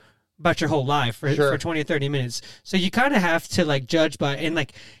you about your whole life for 20 or 30 minutes. So you kind of have to judge by, and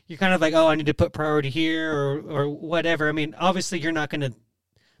you're kind of oh, I need to put priority here or whatever. I mean, obviously you're not going to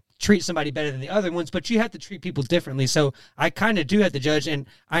treat somebody better than the other ones, but you have to treat people differently. So I kind of do have to judge, and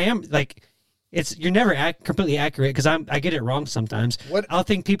I am you're never completely accurate because I get it wrong sometimes. I'll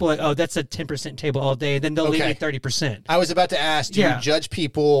think people oh, that's a 10% table all day, and then they'll leave me 30%. I was about to ask, do you judge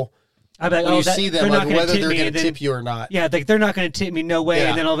people when you see them, whether they're going to tip you or not? Yeah, they're not going to tip me, no way,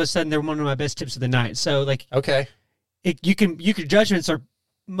 and then all of a sudden they're one of my best tips of the night. So okay, your judgments are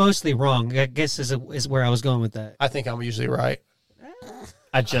mostly wrong, I guess is where I was going with that. I think I'm usually right.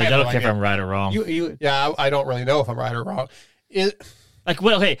 I judge. I don't care if I'm right or wrong. I don't really know if I'm right or wrong.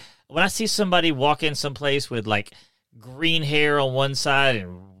 Hey, when I see somebody walk in someplace with green hair on one side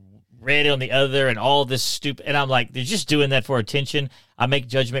and red on the other and all this stupid, and I'm like, they're just doing that for attention. I make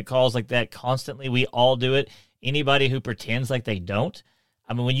judgment calls like that constantly. We all do it. Anybody who pretends like they don't.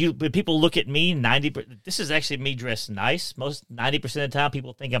 I mean, when people look at me, this is actually me dressed nice. 90% of the time,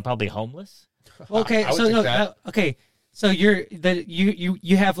 people think I'm probably homeless. Okay, so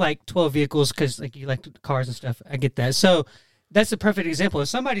you have 12 vehicles because you like cars and stuff. I get that. So that's a perfect example. If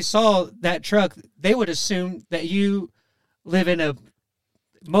somebody saw that truck, they would assume that you live in a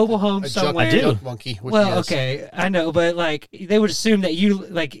mobile home somewhere. I do. Monkey. Well, okay, I know, but they would assume that you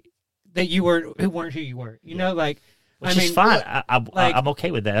weren't who you were. You know, which is fine. I'm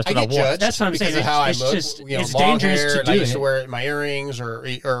okay with that. That's what I want. Judged that's what I'm saying. Of how I look. It's long dangerous hair, to do I used to wear my earrings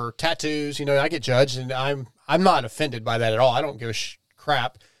or tattoos. I get judged, and I'm not offended by that at all. I don't give a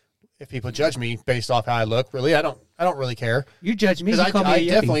crap if people judge me based off how I look. Really, I don't really care. You judge me. You call me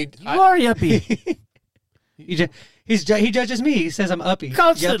a yuppie. You are a yuppie. He judges me. He says I'm uppy.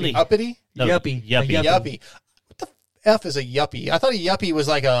 Constantly. Uppity? No, yuppie. Yuppie. What the F is a yuppie? I thought a yuppie was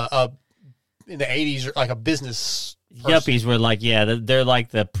a in the 80s, a business person. Yuppies were they're like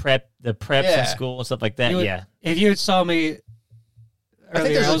the preps in school and stuff like that. If you saw me earlier, I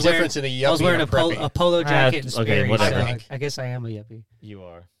think there's a difference in a yuppie. I was wearing and a polo jacket and Sperry's, whatever. So I guess I am a yuppie. You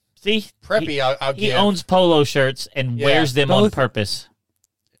are. See? Preppy, I'll he owns polo shirts and wears them on purpose.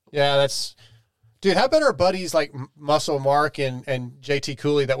 Yeah, that's dude. How about our buddies like Muscle Mark and JT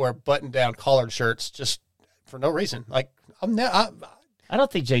Cooley that wear button-down collared shirts just for no reason? Like I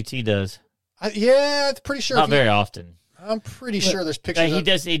don't think JT does. Yeah, I'm pretty sure. Not very often. I'm pretty sure there's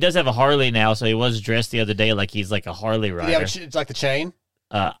pictures. He does have a Harley now, so he was dressed the other day like he's like a Harley rider. Yeah, it's like the chain.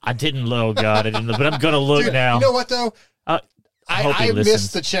 I didn't look. Oh God, I didn't look, but I'm gonna look Dude, now. You know what though? I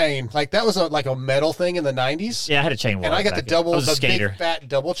missed the chain. Like that was like a metal thing in the 90s. Yeah, I had a chain. And I got the big fat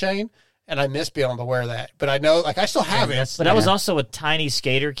double chain, and I missed being able to wear that. But I know, like, I still have it. But I was also a tiny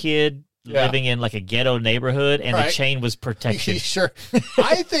skater kid living in like a ghetto neighborhood, and the chain was protection. Sure.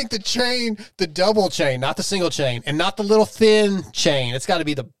 I think the double chain, not the single chain, and not the little thin chain. It's got to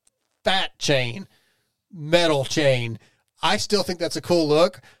be the fat chain, metal chain. I still think that's a cool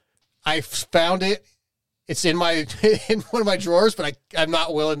look. I found it. It's in one of my drawers, but I'm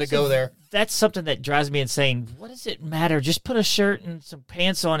not willing to go there. That's something that drives me insane. What does it matter? Just put a shirt and some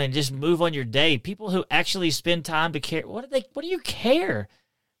pants on and just move on your day. People who actually spend time to care, what do you care?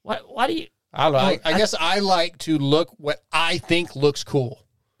 Why do you? I don't know. I guess I like to look what I think looks cool.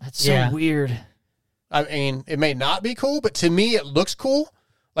 That's so weird. I mean, it may not be cool, but to me, it looks cool.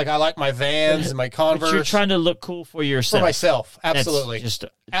 Like I like my Vans and my Converse. But you're trying to look cool for yourself. For myself, absolutely.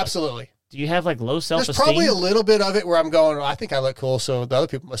 Absolutely. Do you have like low self-esteem? There's probably a little bit of it where I'm going, I think I look cool, so the other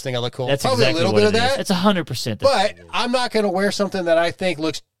people must think I look cool. That's probably exactly a little what bit of it that. is. It's 100%. But I'm not going to wear something that I think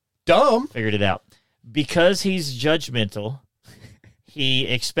looks dumb. Figured it out. Because he's judgmental, he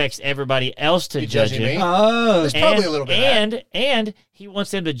expects everybody else to judge him. Oh, there's probably a little bit of that. And he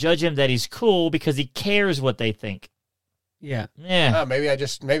wants them to judge him that he's cool because he cares what they think. Yeah. Yeah. Maybe I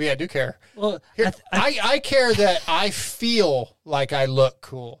do care. Well, I care that I feel like I look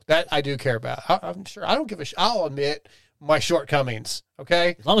cool. That I do care about. I'm sure. I don't give a shit. I'll admit my shortcomings.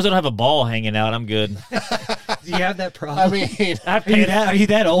 Okay. As long as I don't have a ball hanging out, I'm good. Do you have that problem? I mean, are you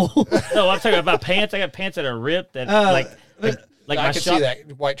that old? No, I'm talking about pants. I got pants that are ripped. That like I can see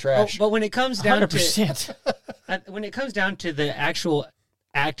that white trash. But when it comes down 100%. when it comes down to the actual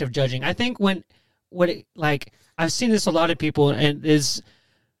act of judging, I think I've seen this a lot of people, and is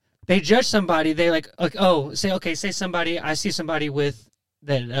they judge somebody. They say somebody. I see somebody with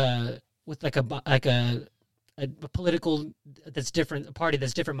that with like a political that's different, a party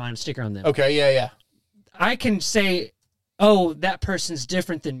that's different mine, sticker on them. Okay, yeah. I can say, oh, that person's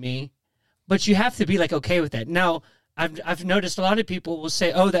different than me, but you have to be like okay with that. Now, I've noticed a lot of people will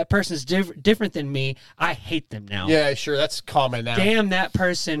say, oh, that person's different than me. I hate them now. Yeah, sure. That's common now. Damn that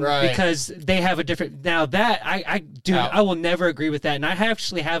person because they have a different. Now that I will never agree with that. And I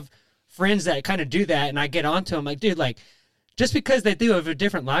actually have friends that kind of do that, and I get onto them like, dude, like, just because they do have a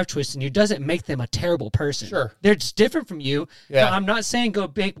different life choice than you doesn't make them a terrible person. Sure. They're just different from you. Yeah. Now, I'm not saying go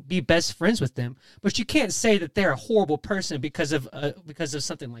be best friends with them, but you can't say that they're a horrible person because of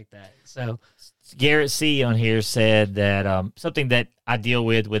something like that. So Garrett C. on here said that something that I deal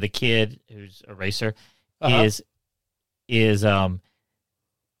with a kid who's a racer is it's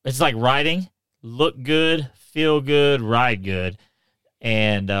like riding, look good, feel good, ride good.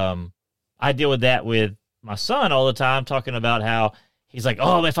 And I deal with that with my son all the time, talking about how he's like,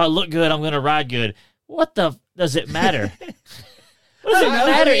 oh, if I look good, I'm going to ride good. What does it matter? What does it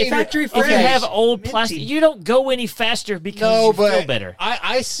matter? If you have old plastic, you don't go any faster because you feel better.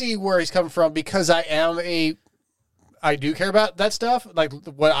 I see where he's coming from because I do care about that stuff, like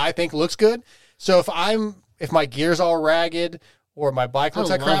what I think looks good. So if my gear's all ragged or my bike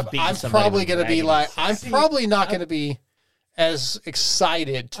looks like crap, I'm probably going to be like, I'm probably not going to be as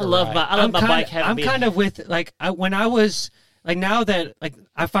excited to ride. I love my bike. I'm kind of with like when I was like now that like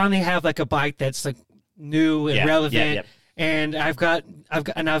I finally have like a bike that's like new and relevant. And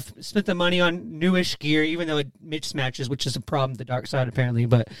I've spent the money on newish gear, even though it mismatches, which is a problem, the dark side apparently.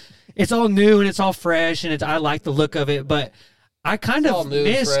 But it's all new and it's all fresh, and I like the look of it. But I kind of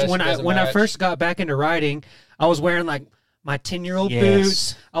missed when I first got back into riding. I was wearing like my 10-year-old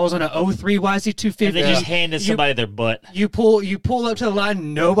boots. I was on an 03 YZ250. And they just handed somebody their butt. You pull up to the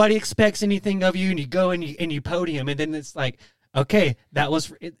line. Nobody expects anything of you, and you go and you podium, and then it's like, okay, that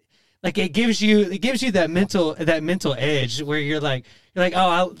was. Like it gives you that mental edge where you're like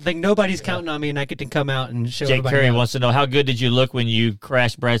oh like nobody's counting on me and I get to come out and show. Jake Curry wants to know how good did you look when you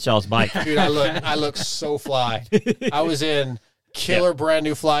crashed Bradshaw's bike? Dude, I look so fly. I was in killer brand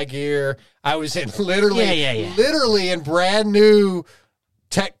new fly gear. I was in literally in brand new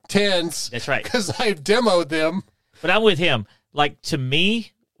Tech 10s. That's right. Because I demoed them. But I'm with him. Like to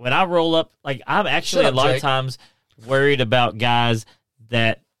me, when I roll up, like I'm actually a lot of times worried about guys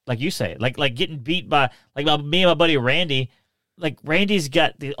that. Like you say, like getting beat by me and my buddy Randy, like Randy's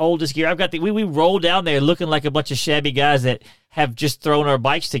got the oldest gear. I've got we roll down there looking like a bunch of shabby guys that have just thrown our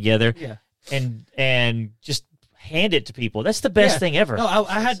bikes together. Yeah. And just hand it to people. That's the best thing ever. No,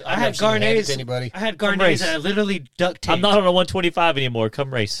 I had Garnets. Anybody? I had Garnets that I literally duct taped. I'm not on a 125 anymore.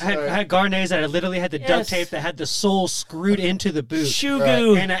 Come race. I had Garnets that I literally had the duct tape that had the sole screwed into the boot. Shoe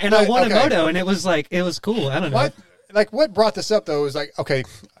goo. And I won a moto, and it was cool. I don't know. What brought this up though is like, okay,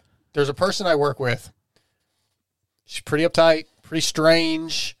 there's a person I work with. She's pretty uptight, pretty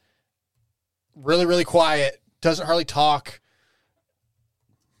strange, really, really quiet, doesn't hardly talk,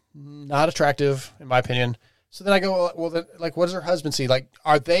 not attractive in my opinion. So then I go, well, then, like, what does her husband see? Like,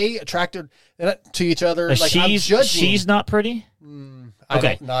 are they attracted to each other? Like, I'm judging. She's not pretty?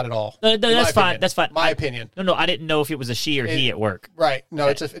 Okay. Not at all. No, that's fine. That's fine. My opinion. No, I didn't know if it was a she or he at work. Right. No,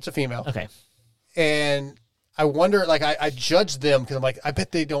 it's a female. Okay. And I wonder, like, I judge them because I'm like, I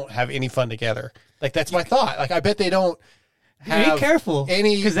bet they don't have any fun together. Like, that's my thought. Like, I bet they don't have be careful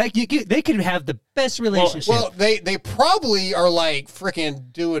because they could have the best relationship. Well, they probably are like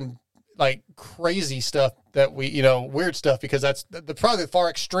freaking doing like crazy stuff that we, weird stuff, because that's probably the far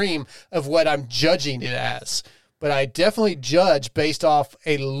extreme of what I'm judging it as. But I definitely judge based off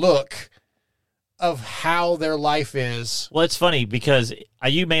a look of how their life is. Well, it's funny because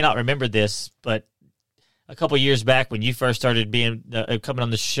you may not remember this, but a couple of years back when you first started being coming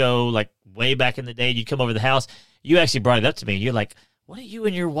on the show, like way back in the day, you'd come over to the house. You actually brought it up to me. You're like, what do you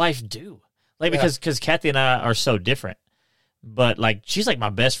and your wife do? Like, because Kathy and I are so different. But, like, she's like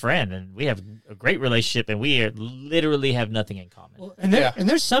my best friend, and we have a great relationship, and we literally have nothing in common. Well, and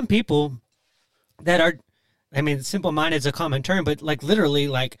there's some people that are, I mean, simple-minded is a common term, but, like, literally,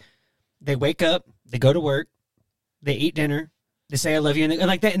 like, they wake up, they go to work, they eat dinner, they say I love you, and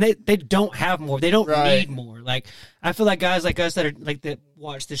like that, and they don't have more. They don't need more. Like, I feel like guys like us that are, like, that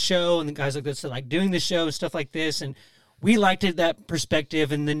watch the show, and the guys like us that like doing the show and stuff like this, and we liked it, that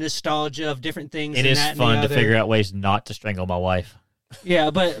perspective and the nostalgia of different things. It is fun to figure out ways not to strangle my wife. Yeah,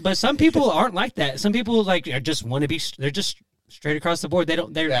 but some people aren't like that. Some people like just want to be. They're just straight across the board. They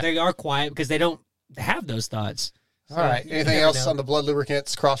don't. They are quiet because they don't have those thoughts. All right. Anything else on the Blood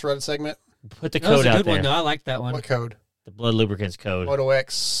Lubricants Crossroads segment? Put the code out there. That was a good one, though. I like that one. What code? The Blood Lubricants code. Moto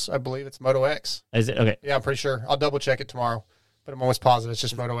X. I believe it's Moto X. Is it? Okay. Yeah, I'm pretty sure. I'll double check it tomorrow, but I'm almost positive it's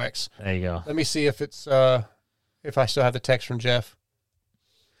just Moto X. There you go. Let me see if it's if I still have the text from Jeff.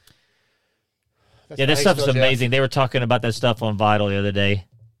 That stuff is amazing. They were talking about that stuff on Vital the other day,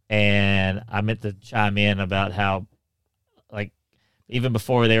 and I meant to chime in about how, like, even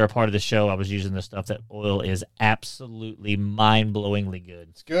before they were part of the show, I was using the stuff that oil is absolutely mind-blowingly good.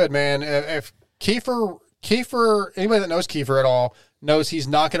 It's good, man. If Kiefer, anybody that knows Kiefer at all knows he's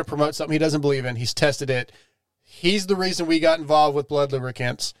not going to promote something he doesn't believe in. He's tested it. He's the reason we got involved with Blood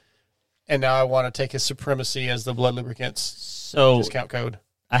Lubricants. And now I want to take his supremacy as the Blood Lubricants discount code.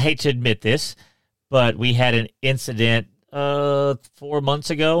 I hate to admit this, but we had an incident 4 months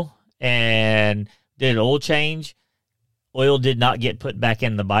ago and did an oil change. Oil did not get put back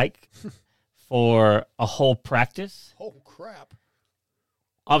in the bike for a whole practice. Oh, crap.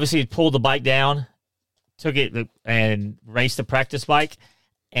 Obviously, pulled the bike down, took it and raced the practice bike.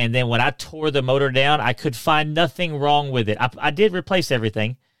 And then when I tore the motor down, I could find nothing wrong with it. I did replace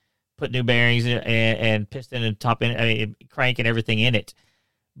everything. Put new bearings and piston and top end, crank and everything in it.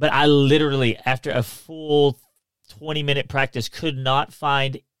 But I literally, after a full 20-minute practice, could not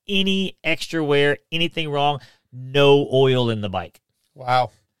find any extra wear, anything wrong, no oil in the bike.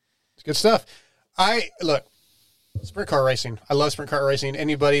 Wow. It's good stuff. Look, sprint car racing. I love sprint car racing.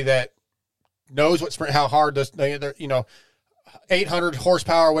 Anybody that knows how hard they're 800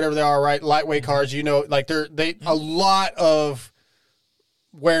 horsepower, whatever they are, right? Lightweight cars, like they a lot of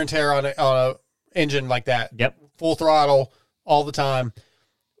wear and tear on a engine like that. Yep. Full throttle all the time.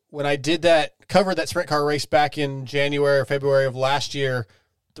 When I covered that sprint car race back in January or February of last year,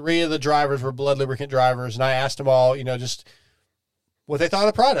 3 of the drivers were Blood Lubricant drivers, and I asked them all, just what they thought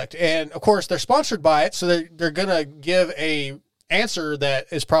of the product. And of course, they're sponsored by it, so they're going to give a answer that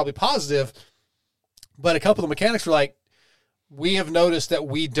is probably positive. But a couple of the mechanics were like, we have noticed that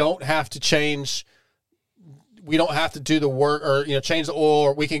we don't have to change. We don't have to do the work or, change the oil,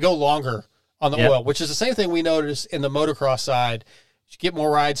 or we can go longer on the oil, which is the same thing we noticed in the motocross side. You get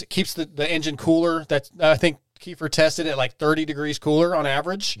more rides. It keeps the engine cooler. I think Kiefer tested it like 30 degrees cooler on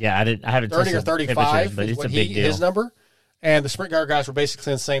average. Yeah, I haven't 30 or 35, but it's a big deal. His number. And the sprint car guys were basically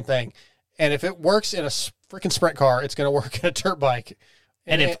saying the same thing. And if it works in a freaking sprint car, it's going to work in a dirt bike.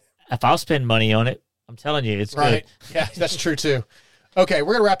 And if I'll spend money on it, I'm telling you, it's right. Good. Yeah, that's true too. Okay,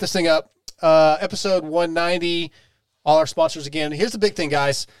 we're going to wrap this thing up. Episode 190, all our sponsors again. Here's the big thing,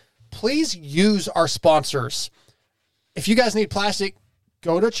 guys. Please use our sponsors. if you guys need plastic,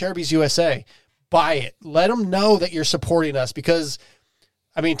 go to Cherubies USA, buy it. Let them know that you're supporting us because,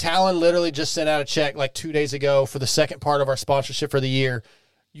 I mean, Talon literally just sent out a check like 2 days ago for the second part of our sponsorship for the year.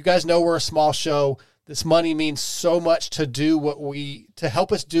 You guys know we're a small show. This money means so much to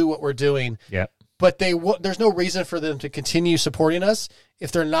help us do what we're doing. Yeah. But there's no reason for them to continue supporting us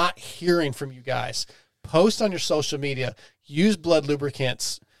if they're not hearing from you guys. Post on your social media. Use Blood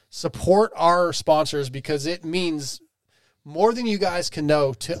Lubricants. Support our sponsors because it means more than you guys can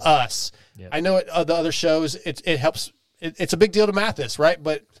know to us. Yep. I know at the other shows, it helps. It's a big deal to Mathis, right?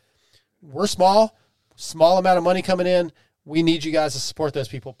 But we're small amount of money coming in. We need you guys to support those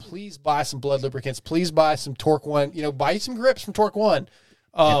people. Please buy some Blood Lubricants. Please buy some Torque One. Buy some grips from Torque One.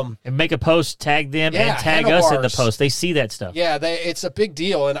 And make a post, tag them, and tag us in the post. They see that stuff. Yeah, it's a big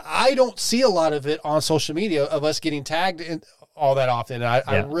deal, and I don't see a lot of it on social media of us getting tagged in all that often.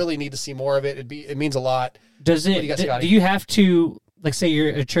 I really need to see more of it. It means a lot. Does it? Do you have to, like, say you're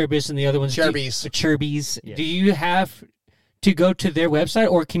a Cherubies and the other one's Cherubies? Yeah. Do you have to go to their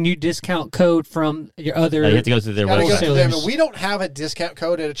website, or can you discount code from your other? You have to go to their website. We don't have a discount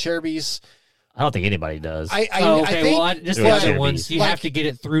code at a Cherubies. I don't think anybody does. I think just the other ones. You have to get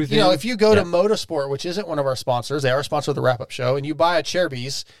it through them. If you go to Motorsport, which isn't one of our sponsors, they are a sponsor of the Wrap Up Show, and you buy a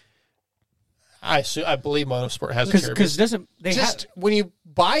Cherubies, I believe Motorsport has a Cherubies. Because when you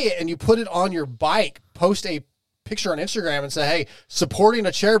buy it and you put it on your bike, post a picture on Instagram and say, "Hey, supporting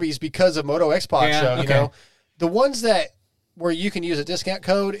a Cherubies because of Moto X Pod Show." Okay. You know, the ones where you can use a discount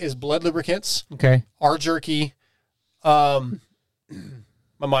code is Blood Lubricants. Okay. R Jerky.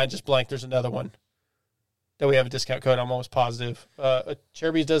 My mind just blanked. There's another one that we have a discount code. I'm almost positive.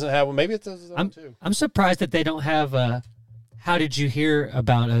 Cherubies doesn't have one. Maybe it does one too. I'm surprised that they don't have a "How did you hear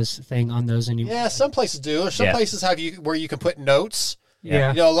about us" thing on those anymore. Yeah, some places do. Or some places have where you can put notes.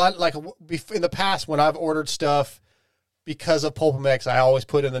 Yeah. A lot like in the past when I've ordered stuff because of PulpMX, I always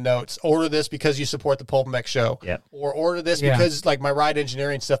put in the notes, order this because you support the PulpMX show. Yep. Or order this because like my ride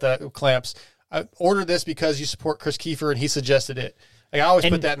engineering stuff that clamps. I ordered this because you support Chris Kiefer and he suggested it. Like I always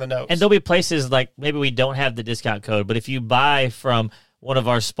put that in the notes. And there'll be places like maybe we don't have the discount code, but if you buy from one of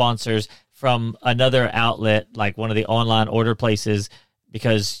our sponsors from another outlet, like one of the online order places,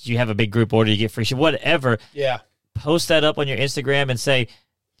 because you have a big group order, you get free shit, whatever. Yeah. Post that up on your Instagram and say,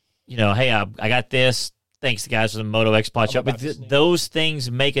 hey, I got this. Thanks, guys, for the Moto X Pod Show. But those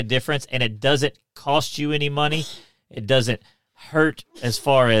things make a difference, and it doesn't cost you any money. It doesn't hurt as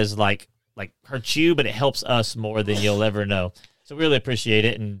far as like hurt you, but it helps us more than you'll ever know. So we really appreciate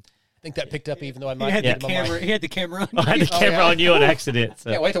it. And I think that picked up even though I might have the camera. He had the camera on you. I had the camera on you on accident. So.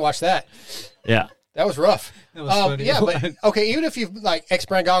 Can't wait to watch that. Yeah. That was rough. That was funny. Yeah, but okay, even if you like X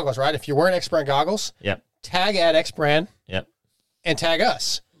Brand goggles, right? If you're wearing X Brand goggles, yep. Tag at X Brand. Yep. And tag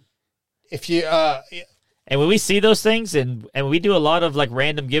us. If you and when we see those things, and we do a lot of like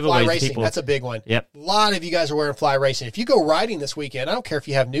random giveaways, Fly Racing, people. That's a big one. Yep. A lot of you guys are wearing Fly Racing. If you go riding this weekend, I don't care if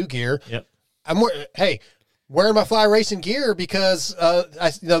you have new gear. Yep. Wearing my Fly Racing gear because I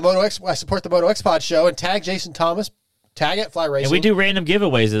support the Moto X Pod Show and tag Jason Thomas, tag at Fly Racing. And we do random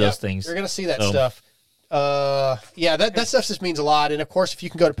giveaways of those things. You're going to see that stuff. That stuff just means a lot. And of course, if you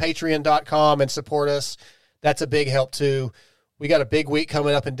can go to patreon.com and support us, that's a big help too. We got a big week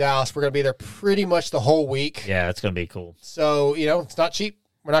coming up in Dallas. We're going to be there pretty much the whole week. Yeah, it's going to be cool. So, it's not cheap.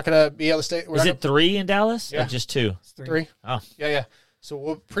 We're not going to be able to stay. Is it 3 in Dallas? Yeah. Or just 2? 3. Oh. Yeah. So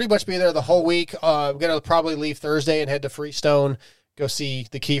we'll pretty much be there the whole week. We're going to probably leave Thursday and head to Freestone, go see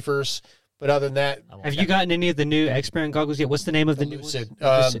the Kiefers. But other than that, have you gotten any of the new X Brand goggles yet? What's the name of the new Lucid?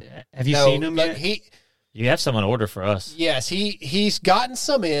 Have you seen them yet? You have some on order for us. Yes, he's gotten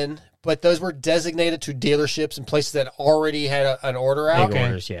some in, but those were designated to dealerships and places that already had an order out. Big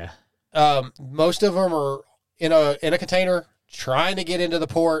orders, yeah. Most of them are in a container trying to get into the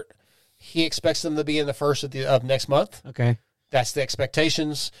port. He expects them to be in the first of next month. Okay. That's the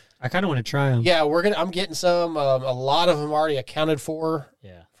expectations. I kind of want to try them. Yeah, I'm getting some. A lot of them already accounted for.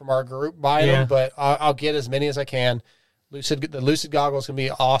 Yeah. From our group buying them, but I'll get as many as I can. The Lucid goggles can be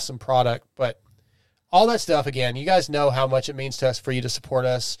an awesome product, but all that stuff again, you guys know how much it means to us for you to support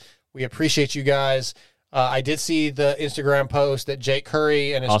us. We appreciate you guys. I did see the Instagram post that Jake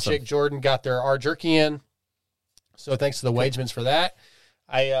Curry and his chick Jordan got their R Jerky in. So thanks to the Wagemans for that.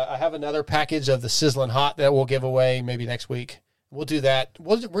 I have another package of the Sizzling Hot that we'll give away maybe next week. We'll do that.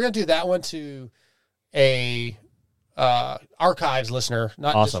 We're going to do that one to a archives listener,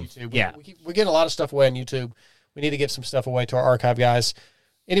 not just YouTube. Yeah. We're getting a lot of stuff away on YouTube. We need to give some stuff away to our archive guys.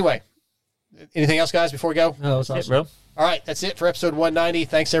 Anyway, anything else, guys, before we go? No, that's awesome. Bro. All right, that's it for episode 190.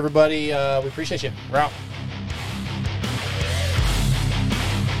 Thanks, everybody. We appreciate you. We're out.